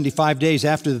of 75 days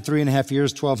after the 3.5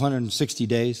 years, 1,260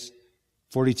 days,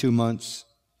 42 months,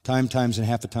 time times and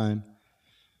half a time.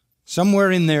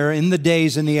 Somewhere in there, in the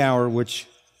days and the hour, which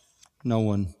no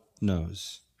one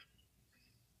knows.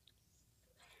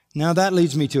 Now that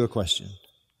leads me to a question.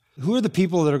 Who are the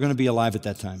people that are going to be alive at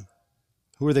that time?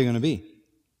 Who are they going to be?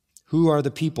 Who are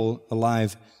the people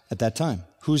alive at that time?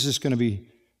 Who's this going to be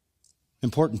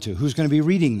important to? Who's going to be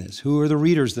reading this? Who are the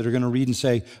readers that are going to read and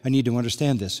say, I need to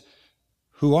understand this?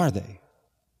 Who are they?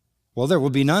 Well, there will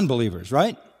be non-believers,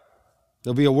 right?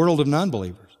 There'll be a world of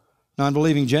non-believers,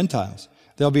 non-believing Gentiles.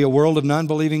 There'll be a world of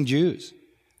non-believing Jews,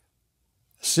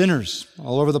 sinners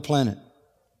all over the planet.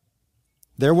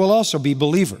 There will also be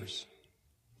believers.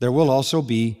 There will also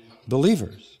be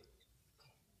believers.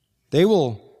 They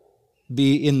will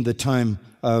be in the time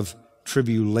of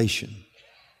tribulation.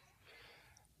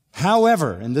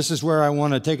 However, and this is where I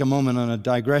want to take a moment on a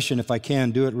digression, if I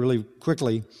can do it really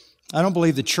quickly, I don't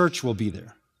believe the church will be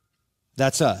there.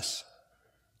 That's us.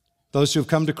 Those who have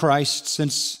come to Christ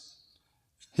since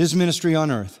His ministry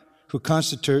on earth, who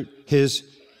constitute His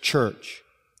church.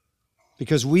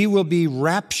 Because we will be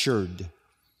raptured.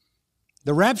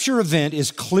 The rapture event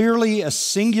is clearly a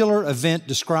singular event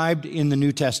described in the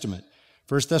New Testament.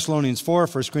 1 Thessalonians 4,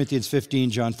 1 Corinthians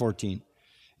 15, John 14.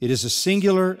 It is a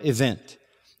singular event.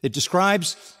 It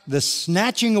describes the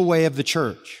snatching away of the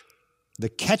church, the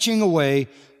catching away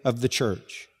of the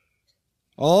church.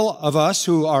 All of us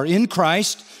who are in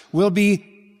Christ will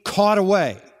be caught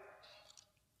away.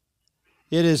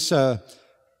 It is the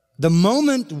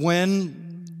moment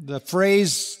when the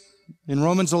phrase in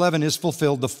Romans 11 is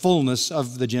fulfilled, the fullness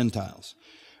of the Gentiles.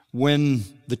 When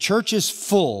the church is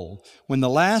full, when the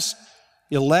last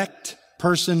elect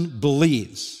person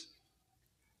believes,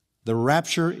 the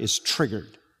rapture is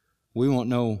triggered. We won't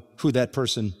know who that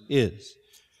person is,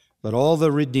 but all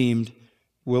the redeemed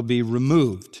will be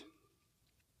removed.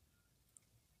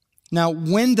 Now,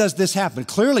 when does this happen?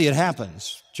 Clearly it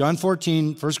happens. John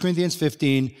 14, 1 Corinthians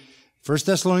 15, 1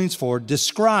 Thessalonians 4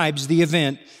 describes the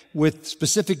event with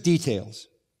specific details.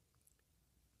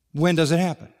 When does it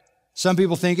happen? Some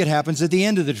people think it happens at the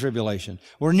end of the tribulation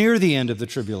or near the end of the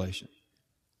tribulation.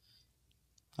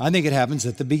 I think it happens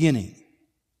at the beginning.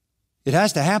 It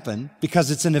has to happen because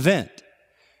it's an event.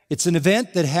 It's an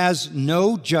event that has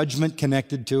no judgment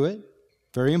connected to it.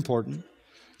 Very important.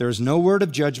 There is no word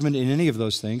of judgment in any of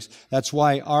those things. That's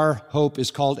why our hope is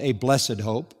called a blessed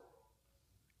hope.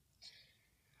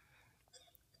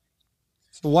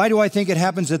 So why do I think it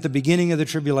happens at the beginning of the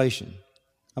tribulation?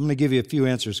 I'm going to give you a few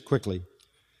answers quickly.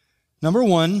 Number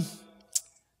one,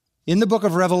 in the book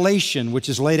of Revelation, which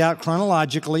is laid out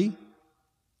chronologically,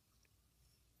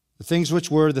 the things which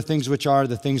were, the things which are,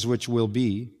 the things which will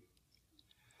be.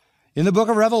 In the book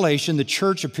of Revelation, the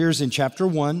church appears in chapter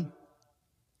 1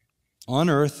 on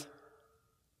earth.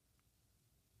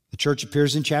 The church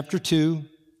appears in chapter 2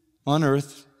 on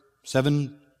earth.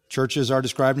 7 churches are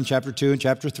described in chapter 2 and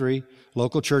chapter 3,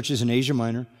 local churches in Asia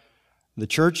Minor. The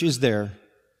church is there.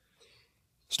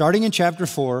 Starting in chapter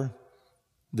 4,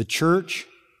 the church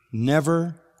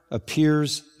never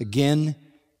appears again.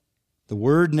 The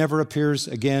word never appears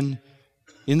again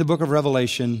in the book of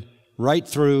Revelation, right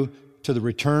through to the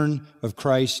return of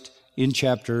Christ in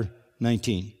chapter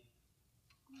 19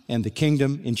 and the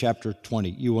kingdom in chapter 20.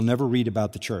 You will never read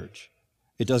about the church.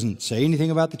 It doesn't say anything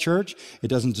about the church. It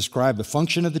doesn't describe the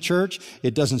function of the church.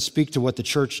 It doesn't speak to what the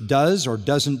church does or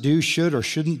doesn't do, should or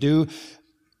shouldn't do.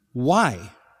 Why?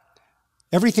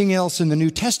 Everything else in the New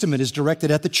Testament is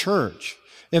directed at the church.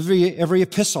 Every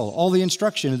epistle, all the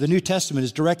instruction of the New Testament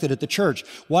is directed at the church.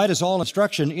 Why does all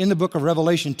instruction in the book of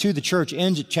Revelation to the church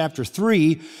end at chapter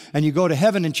 3, and you go to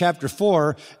heaven in chapter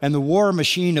 4, and the war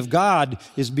machine of God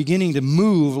is beginning to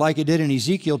move like it did in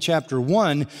Ezekiel chapter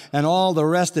 1, and all the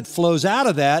rest that flows out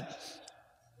of that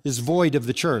is void of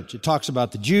the church. It talks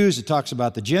about the Jews, it talks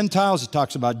about the Gentiles, it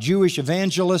talks about Jewish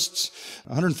evangelists,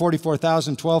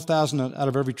 144,000, 12,000 out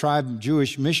of every tribe,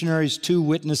 Jewish missionaries, 2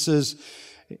 witnesses.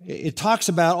 It talks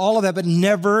about all of that, but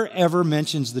never, ever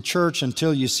mentions the church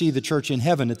until you see the church in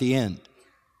heaven at the end.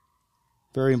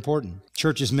 Very important.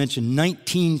 Church is mentioned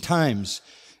 19 times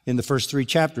in the first 3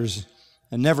 chapters,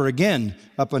 and never again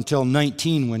up until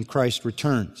 19 when Christ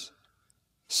returns.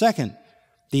 Second,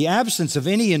 the absence of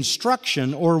any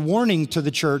instruction or warning to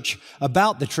the church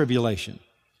about the tribulation.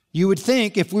 You would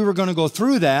think if we were going to go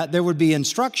through that, there would be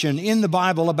instruction in the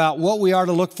Bible about what we are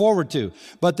to look forward to.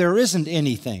 But there isn't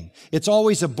anything. It's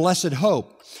always a blessed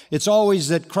hope. It's always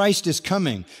that Christ is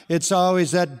coming. It's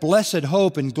always that blessed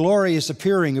hope and glorious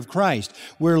appearing of Christ.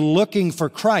 We're looking for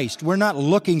Christ. We're not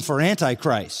looking for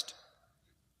Antichrist.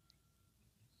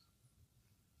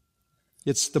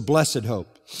 It's the blessed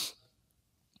hope.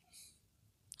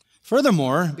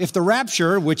 Furthermore, if the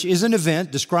rapture, which is an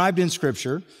event described in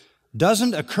Scripture,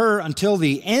 doesn't occur until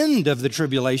the end of the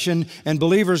tribulation and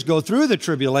believers go through the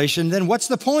tribulation, then what's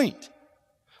the point?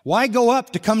 Why go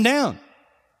up to come down?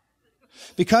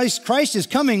 Because Christ is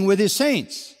coming with His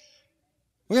saints.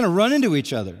 We're going to run into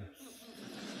each other.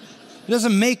 It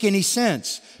doesn't make any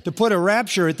sense to put a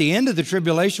rapture at the end of the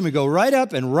tribulation. We go right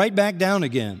up and right back down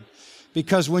again.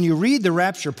 Because when you read the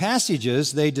rapture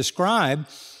passages, they describe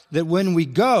that when we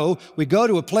go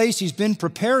to a place He's been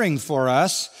preparing for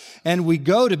us, and we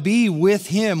go to be with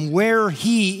Him where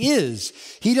He is.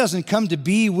 He doesn't come to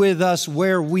be with us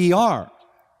where we are.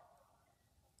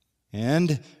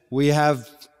 And we have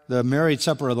the marriage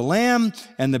supper of the Lamb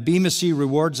and the Bema Sea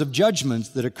rewards of judgments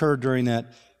that occur during that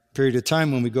period of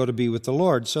time when we go to be with the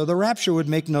Lord. So the rapture would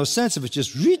make no sense if it's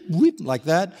just like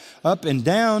that, up and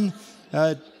down.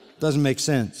 It doesn't make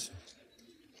sense.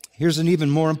 Here's an even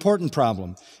more important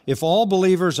problem. If all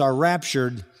believers are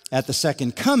raptured at the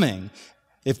second coming,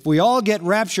 if we all get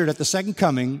raptured at the second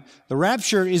coming, the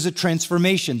rapture is a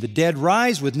transformation. The dead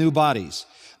rise with new bodies.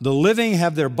 The living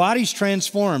have their bodies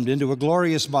transformed into a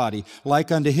glorious body,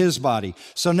 like unto His body.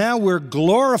 So now we're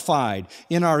glorified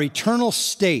in our eternal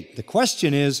state. The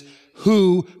question is,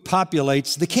 who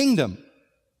populates the kingdom?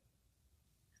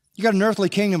 You got an earthly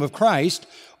kingdom of Christ.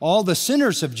 All the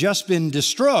sinners have just been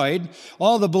destroyed.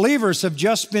 All the believers have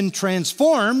just been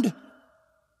transformed.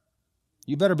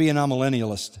 You better be an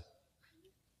amillennialist,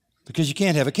 because you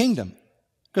can't have a kingdom,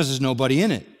 because there's nobody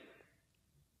in it.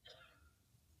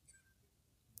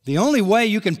 The only way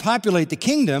you can populate the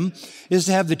kingdom is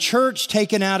to have the church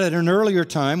taken out at an earlier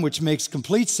time, which makes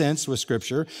complete sense with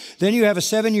Scripture. Then you have a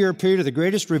 7-year period of the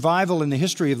greatest revival in the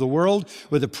history of the world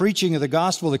with the preaching of the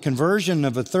gospel, the conversion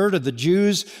of a third of the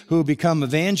Jews who become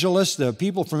evangelists, the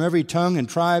people from every tongue and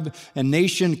tribe and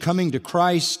nation coming to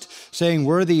Christ, saying,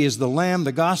 "Worthy is the Lamb,"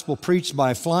 the gospel preached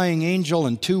by a flying angel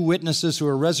and 2 witnesses who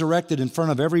are resurrected in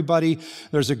front of everybody.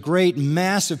 There's a great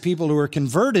mass of people who are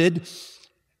converted.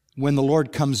 When the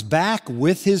Lord comes back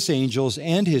with His angels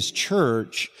and His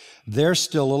church, they're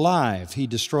still alive. He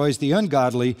destroys the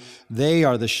ungodly. They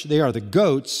are the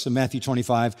goats in Matthew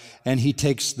 25, and He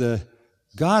takes the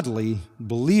godly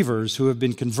believers who have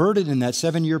been converted in that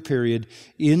 7-year period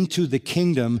into the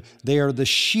kingdom. They are the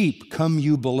sheep. Come,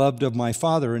 you beloved of my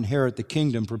Father, inherit the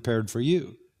kingdom prepared for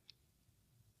you.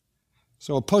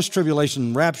 So a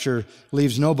post-tribulation rapture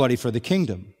leaves nobody for the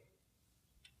kingdom.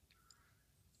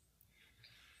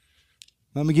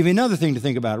 Let me give you another thing to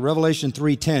think about. Revelation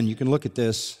 3:10. You can look at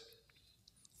this.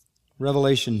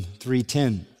 Revelation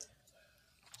 3:10.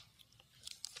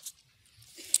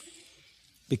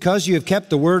 Because you have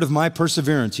kept the word of my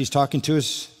perseverance. He's talking to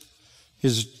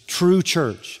his true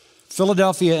church.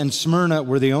 Philadelphia and Smyrna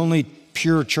were the only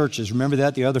pure churches. Remember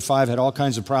that? The other 5 had all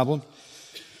kinds of problems.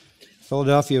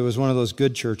 Philadelphia was one of those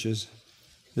good churches.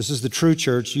 This is the true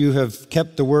church. You have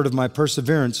kept the word of my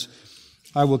perseverance.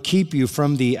 I will keep you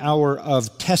from the hour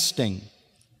of testing,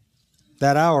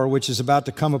 that hour which is about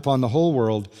to come upon the whole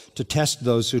world to test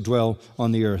those who dwell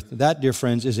on the earth. That, dear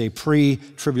friends, is a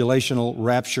pre-tribulational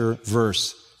rapture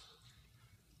verse.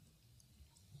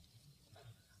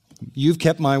 You've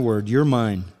kept my word, you're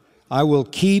mine. I will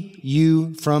keep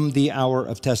you from the hour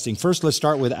of testing. First, let's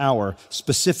start with hour,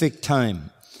 specific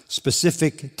time,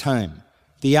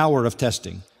 the hour of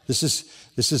testing. This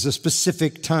is a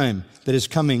specific time that is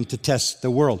coming to test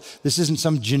the world. This isn't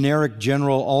some generic,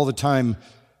 general, all the time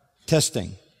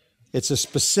testing. It's a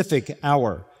specific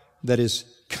hour that is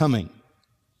coming,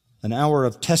 an hour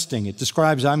of testing. It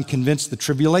describes, I'm convinced, the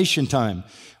tribulation time,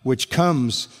 which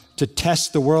comes to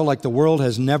test the world like the world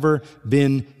has never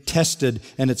been tested,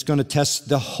 and it's going to test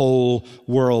the whole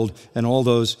world and all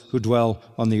those who dwell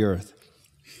on the earth.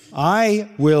 I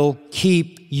will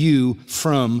keep you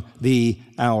from the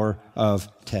hour of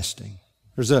testing.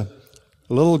 There's a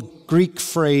little Greek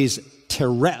phrase,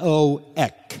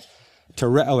 tereoek.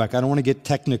 Tereoek. I don't want to get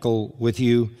technical with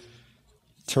you.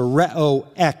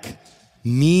 Tereoek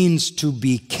means to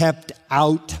be kept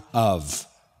out of.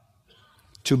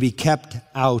 To be kept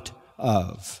out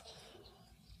of.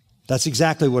 That's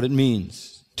exactly what it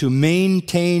means. To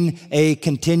maintain a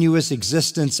continuous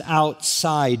existence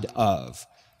outside of.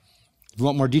 If you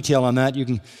want more detail on that, you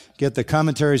can get the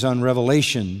commentaries on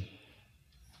Revelation.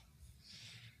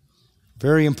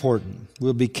 Very important.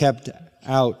 We'll be kept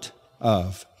out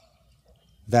of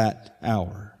that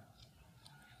hour.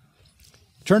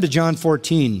 Turn to John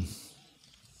 14.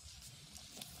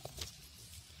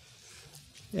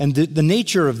 And the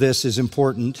nature of this is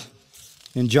important.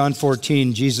 In John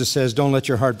 14, Jesus says, don't let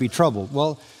your heart be troubled.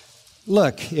 Well,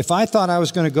 look, if I thought I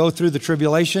was going to go through the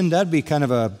tribulation, that'd be kind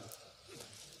of a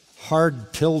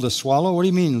hard pill to swallow. What do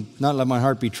you mean, not let my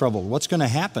heart be troubled? What's going to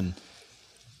happen?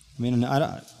 I mean,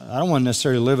 I don't want to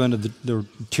necessarily live under the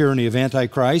tyranny of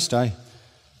Antichrist.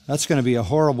 That's going to be a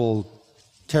horrible,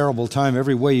 terrible time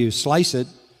every way you slice it.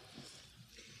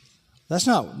 That's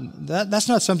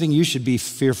not something you should be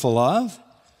fearful of.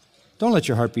 Don't let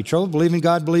your heart be troubled. Believe in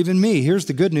God, believe in me. Here's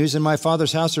the good news. In my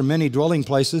Father's house are many dwelling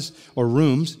places or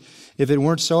rooms. If it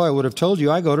weren't so, I would have told you,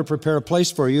 I go to prepare a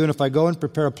place for you. And if I go and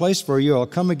prepare a place for you, I'll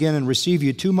come again and receive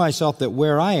you to myself, that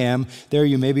where I am, there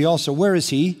you may be also. Where is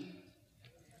he?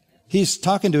 He's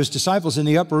talking to his disciples in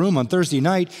the upper room on Thursday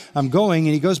night. I'm going,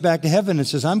 and he goes back to heaven and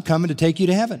says, I'm coming to take you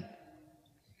to heaven.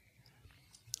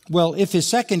 Well, if his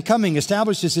second coming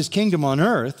establishes his kingdom on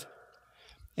earth,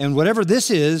 and whatever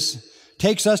this is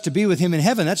takes us to be with him in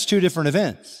heaven, that's two different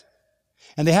events.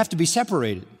 And they have to be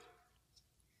separated.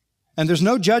 And there's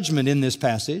no judgment in this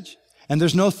passage, and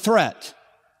there's no threat.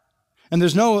 And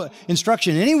there's no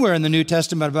instruction anywhere in the New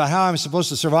Testament about how I'm supposed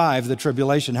to survive the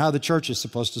tribulation, how the church is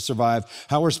supposed to survive,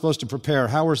 how we're supposed to prepare,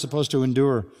 how we're supposed to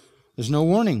endure. There's no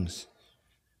warnings.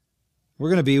 We're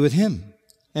going to be with him,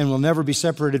 and we'll never be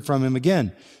separated from him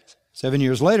again. 7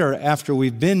 years later, after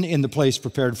we've been in the place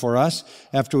prepared for us,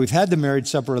 after we've had the marriage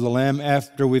supper of the Lamb,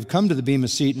 after we've come to the bema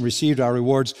seat and received our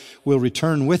rewards, we'll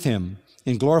return with him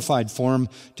in glorified form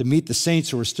to meet the saints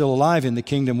who are still alive in the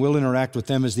kingdom. We'll interact with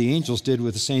them as the angels did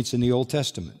with the saints in the Old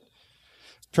Testament.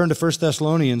 Turn to 1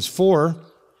 Thessalonians 4.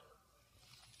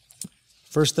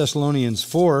 1 Thessalonians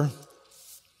 4.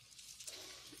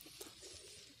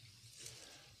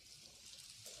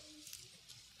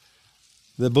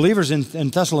 The believers in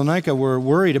Thessalonica were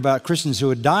worried about Christians who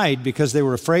had died because they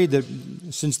were afraid that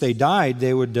since they died,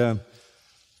 they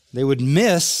would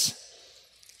miss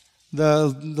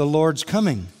the Lord's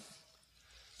coming.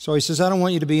 So he says, I don't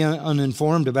want you to be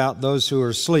uninformed about those who are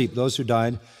asleep, those who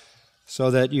died, so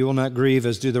that you will not grieve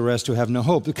as do the rest who have no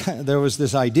hope. There was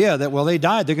this idea that, well, they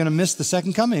died, they're going to miss the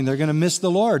second coming, they're going to miss the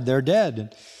Lord, they're dead.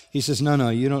 And he says, no,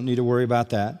 you don't need to worry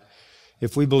about that.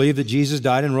 If we believe that Jesus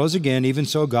died and rose again, even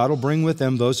so God will bring with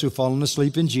him those who've fallen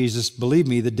asleep in Jesus. Believe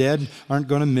me, the dead aren't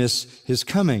going to miss his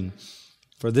coming.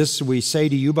 For this we say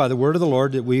to you by the word of the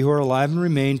Lord, that we who are alive and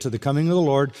remain to the coming of the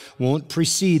Lord won't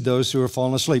precede those who are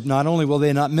fallen asleep. Not only will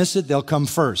they not miss it, they'll come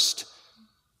first.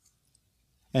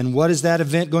 And what is that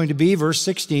event going to be? Verse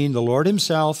 16, the Lord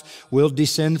himself will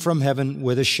descend from heaven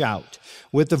with a shout,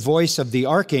 with the voice of the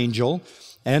archangel,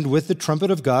 and with the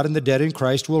trumpet of God, and the dead in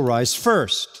Christ will rise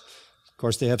first. Of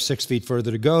course, they have 6 feet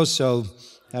further to go, so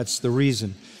that's the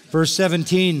reason. Verse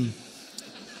 17,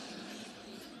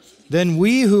 then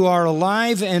we who are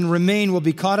alive and remain will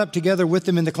be caught up together with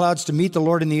them in the clouds to meet the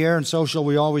Lord in the air, and so shall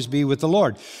we always be with the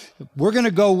Lord. We're going to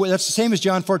go, that's the same as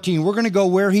John 14, we're going to go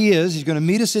where he is. He's going to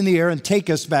meet us in the air and take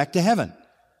us back to heaven.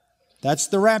 That's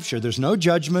the rapture. There's no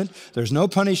judgment. There's no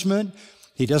punishment.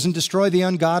 He doesn't destroy the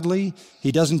ungodly.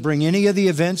 He doesn't bring any of the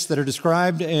events that are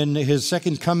described in his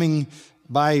second coming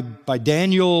by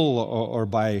Daniel or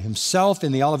by himself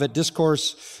in the Olivet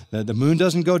Discourse. The moon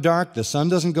doesn't go dark, the sun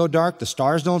doesn't go dark, the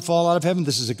stars don't fall out of heaven.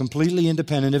 This is a completely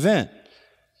independent event.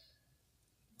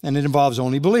 And it involves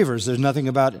only believers. There's nothing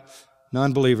about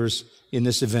non-believers in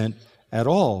this event at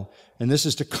all. And this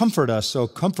is to comfort us, so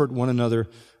comfort one another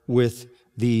with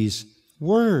these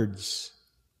words.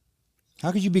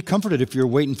 How could you be comforted if you're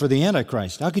waiting for the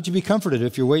Antichrist? How could you be comforted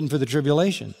if you're waiting for the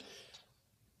tribulation?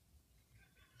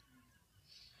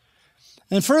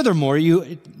 And furthermore,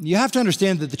 you have to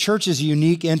understand that the church is a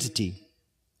unique entity.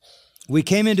 We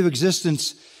came into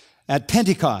existence at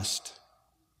Pentecost.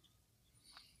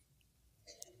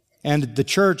 And the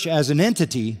church as an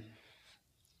entity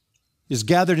is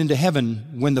gathered into heaven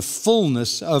when the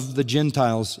fullness of the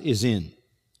Gentiles is in.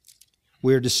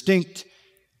 We are distinct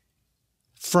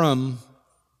from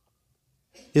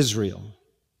Israel.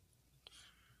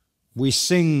 We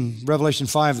sing Revelation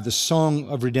 5, the song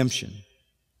of redemption.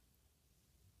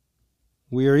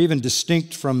 We are even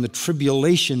distinct from the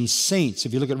tribulation saints.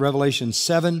 If you look at Revelation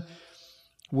 7,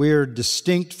 we're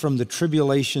distinct from the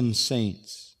tribulation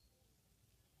saints.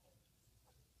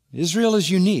 Israel is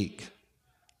unique.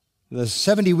 The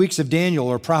 70 weeks of Daniel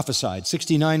are prophesied,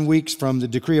 69 weeks from the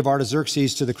decree of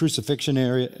Artaxerxes to the crucifixion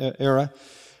era,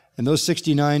 and those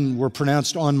 69 were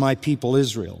pronounced on my people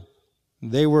Israel.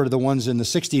 They were the ones in the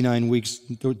 69 weeks,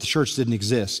 the church didn't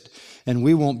exist, and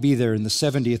we won't be there in the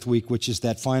 70th week, which is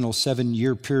that final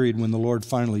 7-year period when the Lord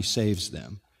finally saves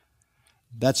them.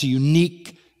 That's a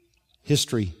unique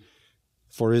history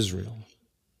for Israel.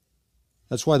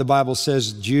 That's why the Bible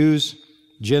says Jews,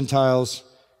 Gentiles,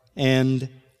 and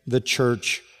the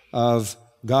church of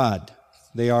God.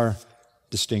 They are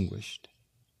distinguished.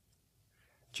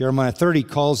 Jeremiah 30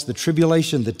 calls the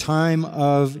tribulation the time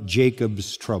of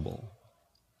Jacob's trouble.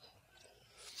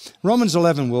 Romans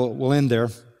 11 will end there.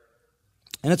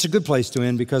 And it's a good place to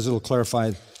end because it'll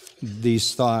clarify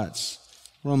these thoughts.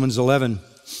 Romans 11,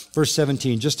 verse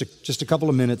 17, just a couple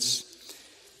of minutes.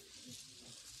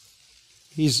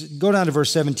 Go down to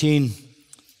verse 17.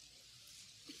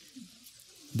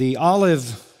 The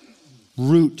olive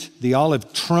root, the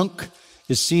olive trunk,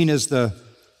 is seen as the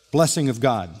blessing of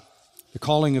God, the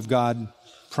calling of God,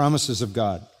 promises of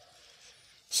God.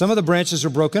 Some of the branches are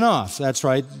broken off. That's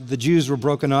right. The Jews were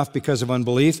broken off because of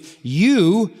unbelief.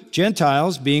 You,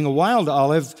 Gentiles, being a wild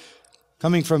olive,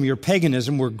 coming from your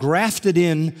paganism, were grafted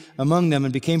in among them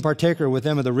and became partaker with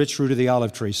them of the rich fruit of the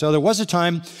olive tree. So there was a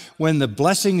time when the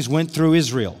blessings went through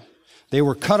Israel. They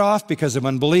were cut off because of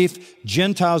unbelief.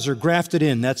 Gentiles are grafted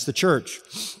in. That's the church.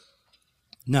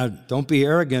 Now, don't be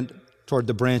arrogant toward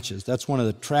the branches. That's one of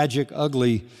the tragic,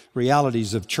 ugly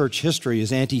realities of church history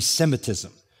is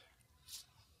anti-Semitism.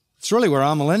 It's really where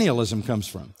amillennialism comes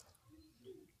from.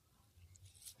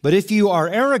 But if you are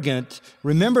arrogant,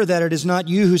 remember that it is not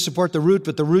you who support the root,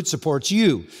 but the root supports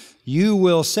you. You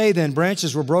will say then,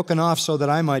 branches were broken off so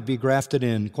that I might be grafted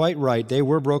in. Quite right. They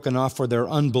were broken off for their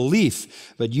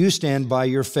unbelief, but you stand by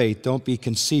your faith. Don't be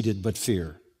conceited, but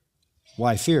fear.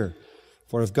 Why fear?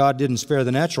 For if God didn't spare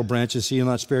the natural branches, He'll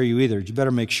not spare you either. You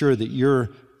better make sure that you're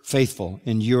faithful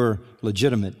and you're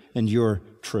legitimate and you're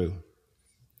true.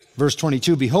 Verse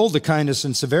 22, behold the kindness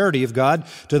and severity of God.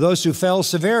 To those who fell,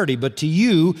 severity, but to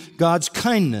you, God's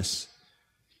kindness.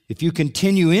 If you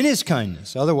continue in His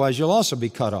kindness, otherwise you'll also be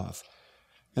cut off.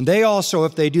 And they also,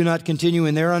 if they do not continue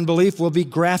in their unbelief, will be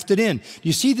grafted in. Do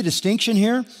you see the distinction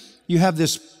here? You have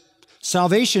this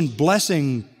salvation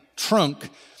blessing trunk.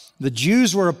 The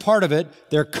Jews were a part of it.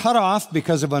 They're cut off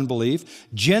because of unbelief.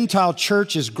 Gentile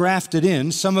church is grafted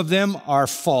in. Some of them are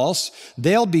false.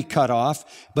 They'll be cut off.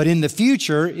 But in the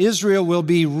future, Israel will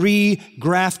be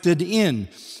re-grafted in.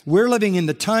 We're living in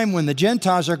the time when the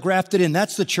Gentiles are grafted in.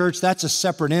 That's the church. That's a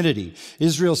separate entity.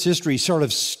 Israel's history sort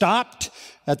of stopped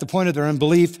at the point of their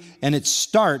unbelief, and it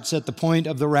starts at the point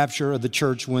of the rapture of the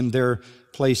church when they're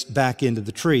placed back into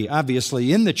the tree.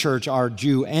 Obviously, in the church are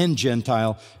Jew and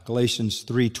Gentile, Galatians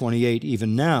 3:28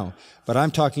 even now. But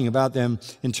I'm talking about them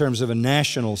in terms of a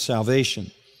national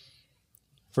salvation.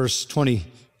 Verse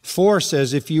 24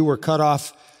 says, if you were cut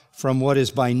off from what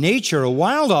is by nature a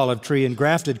wild olive tree and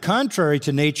grafted contrary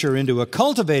to nature into a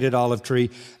cultivated olive tree,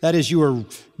 that is, you were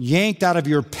yanked out of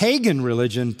your pagan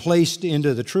religion, placed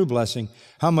into the true blessing,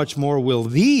 how much more will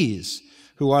these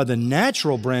who are the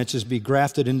natural branches be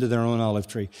grafted into their own olive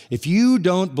tree? If you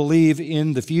don't believe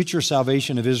in the future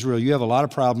salvation of Israel, you have a lot of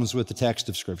problems with the text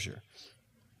of Scripture.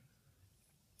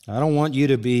 I don't want you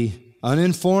to be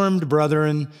uninformed,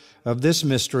 brethren, of this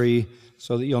mystery,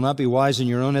 so that you'll not be wise in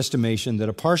your own estimation, that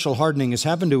a partial hardening has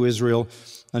happened to Israel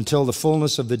until the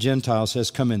fullness of the Gentiles has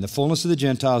come in. The fullness of the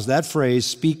Gentiles, that phrase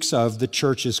speaks of the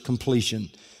church's completion.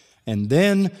 And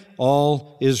then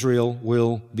all Israel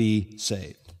will be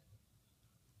saved.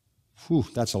 Whew,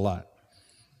 that's a lot.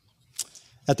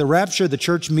 At the rapture, the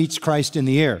church meets Christ in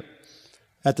the air.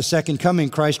 At the second coming,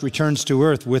 Christ returns to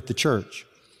earth with the church.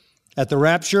 At the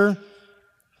rapture,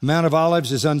 Mount of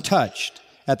Olives is untouched.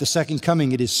 At the second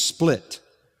coming, it is split.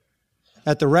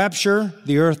 At the rapture,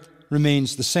 the earth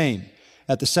remains the same.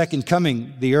 At the second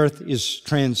coming, the earth is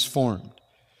transformed.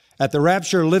 At the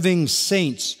rapture, living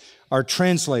saints are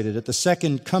translated. At the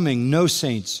second coming, no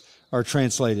saints are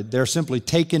translated. They're simply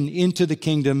taken into the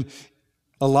kingdom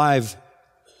alive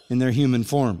in their human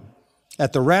form.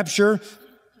 At the rapture,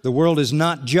 the world is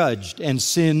not judged and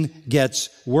sin gets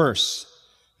worse.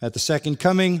 At the second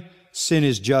coming, sin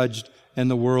is judged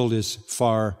and the world is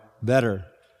far better.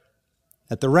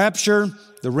 At the rapture,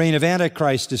 the reign of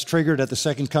Antichrist is triggered. At the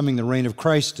second coming, the reign of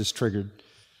Christ is triggered.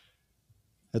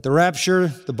 At the rapture,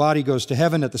 the body goes to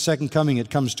heaven. At the second coming, it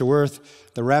comes to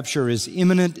earth. The rapture is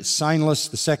imminent, signless.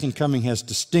 The second coming has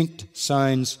distinct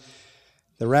signs.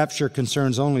 The rapture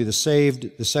concerns only the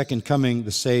saved. The second coming,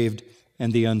 the saved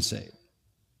and the unsaved.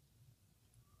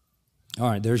 All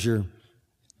right, there's your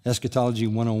Eschatology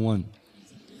 101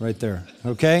 right there.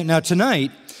 Okay, now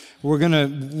tonight,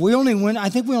 I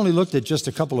think we only looked at just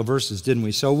a couple of verses, didn't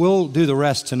we? So we'll do the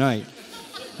rest tonight.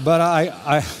 But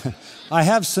I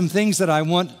have some things that I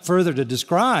want further to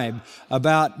describe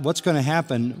about what's going to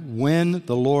happen when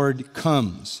the Lord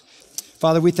comes.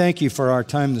 Father, we thank you for our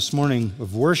time this morning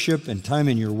of worship and time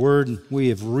in your word. We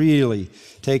have really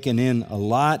taken in a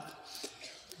lot.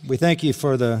 We thank you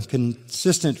for the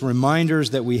consistent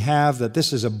reminders that we have that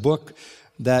this is a book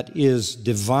that is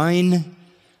divine,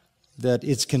 that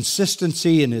its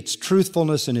consistency and its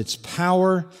truthfulness and its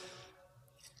power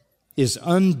is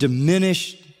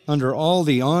undiminished under all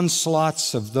the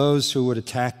onslaughts of those who would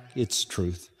attack its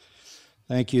truth.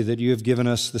 Thank you that you have given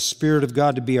us the Spirit of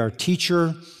God to be our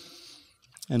teacher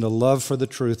and a love for the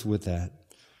truth with that.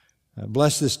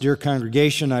 Bless this dear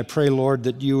congregation. I pray, Lord,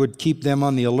 that you would keep them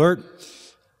on the alert.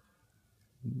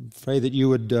 Pray that you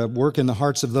would work in the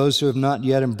hearts of those who have not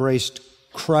yet embraced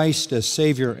Christ as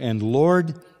Savior and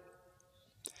Lord.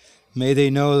 May they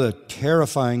know the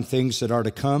terrifying things that are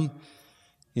to come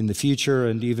in the future,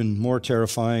 and even more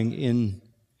terrifying in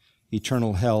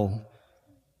eternal hell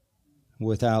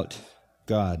without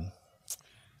God.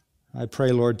 I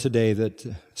pray, Lord, today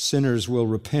that sinners will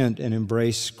repent and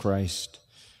embrace Christ,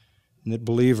 and that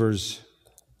believers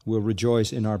will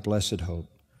rejoice in our blessed hope.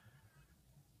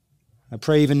 I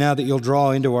pray even now that you'll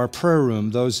draw into our prayer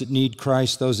room those that need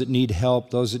Christ, those that need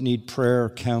help, those that need prayer,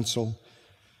 counsel.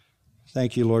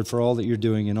 Thank you, Lord, for all that you're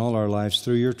doing in all our lives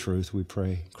through your truth, we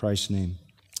pray. In Christ's name,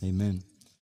 amen.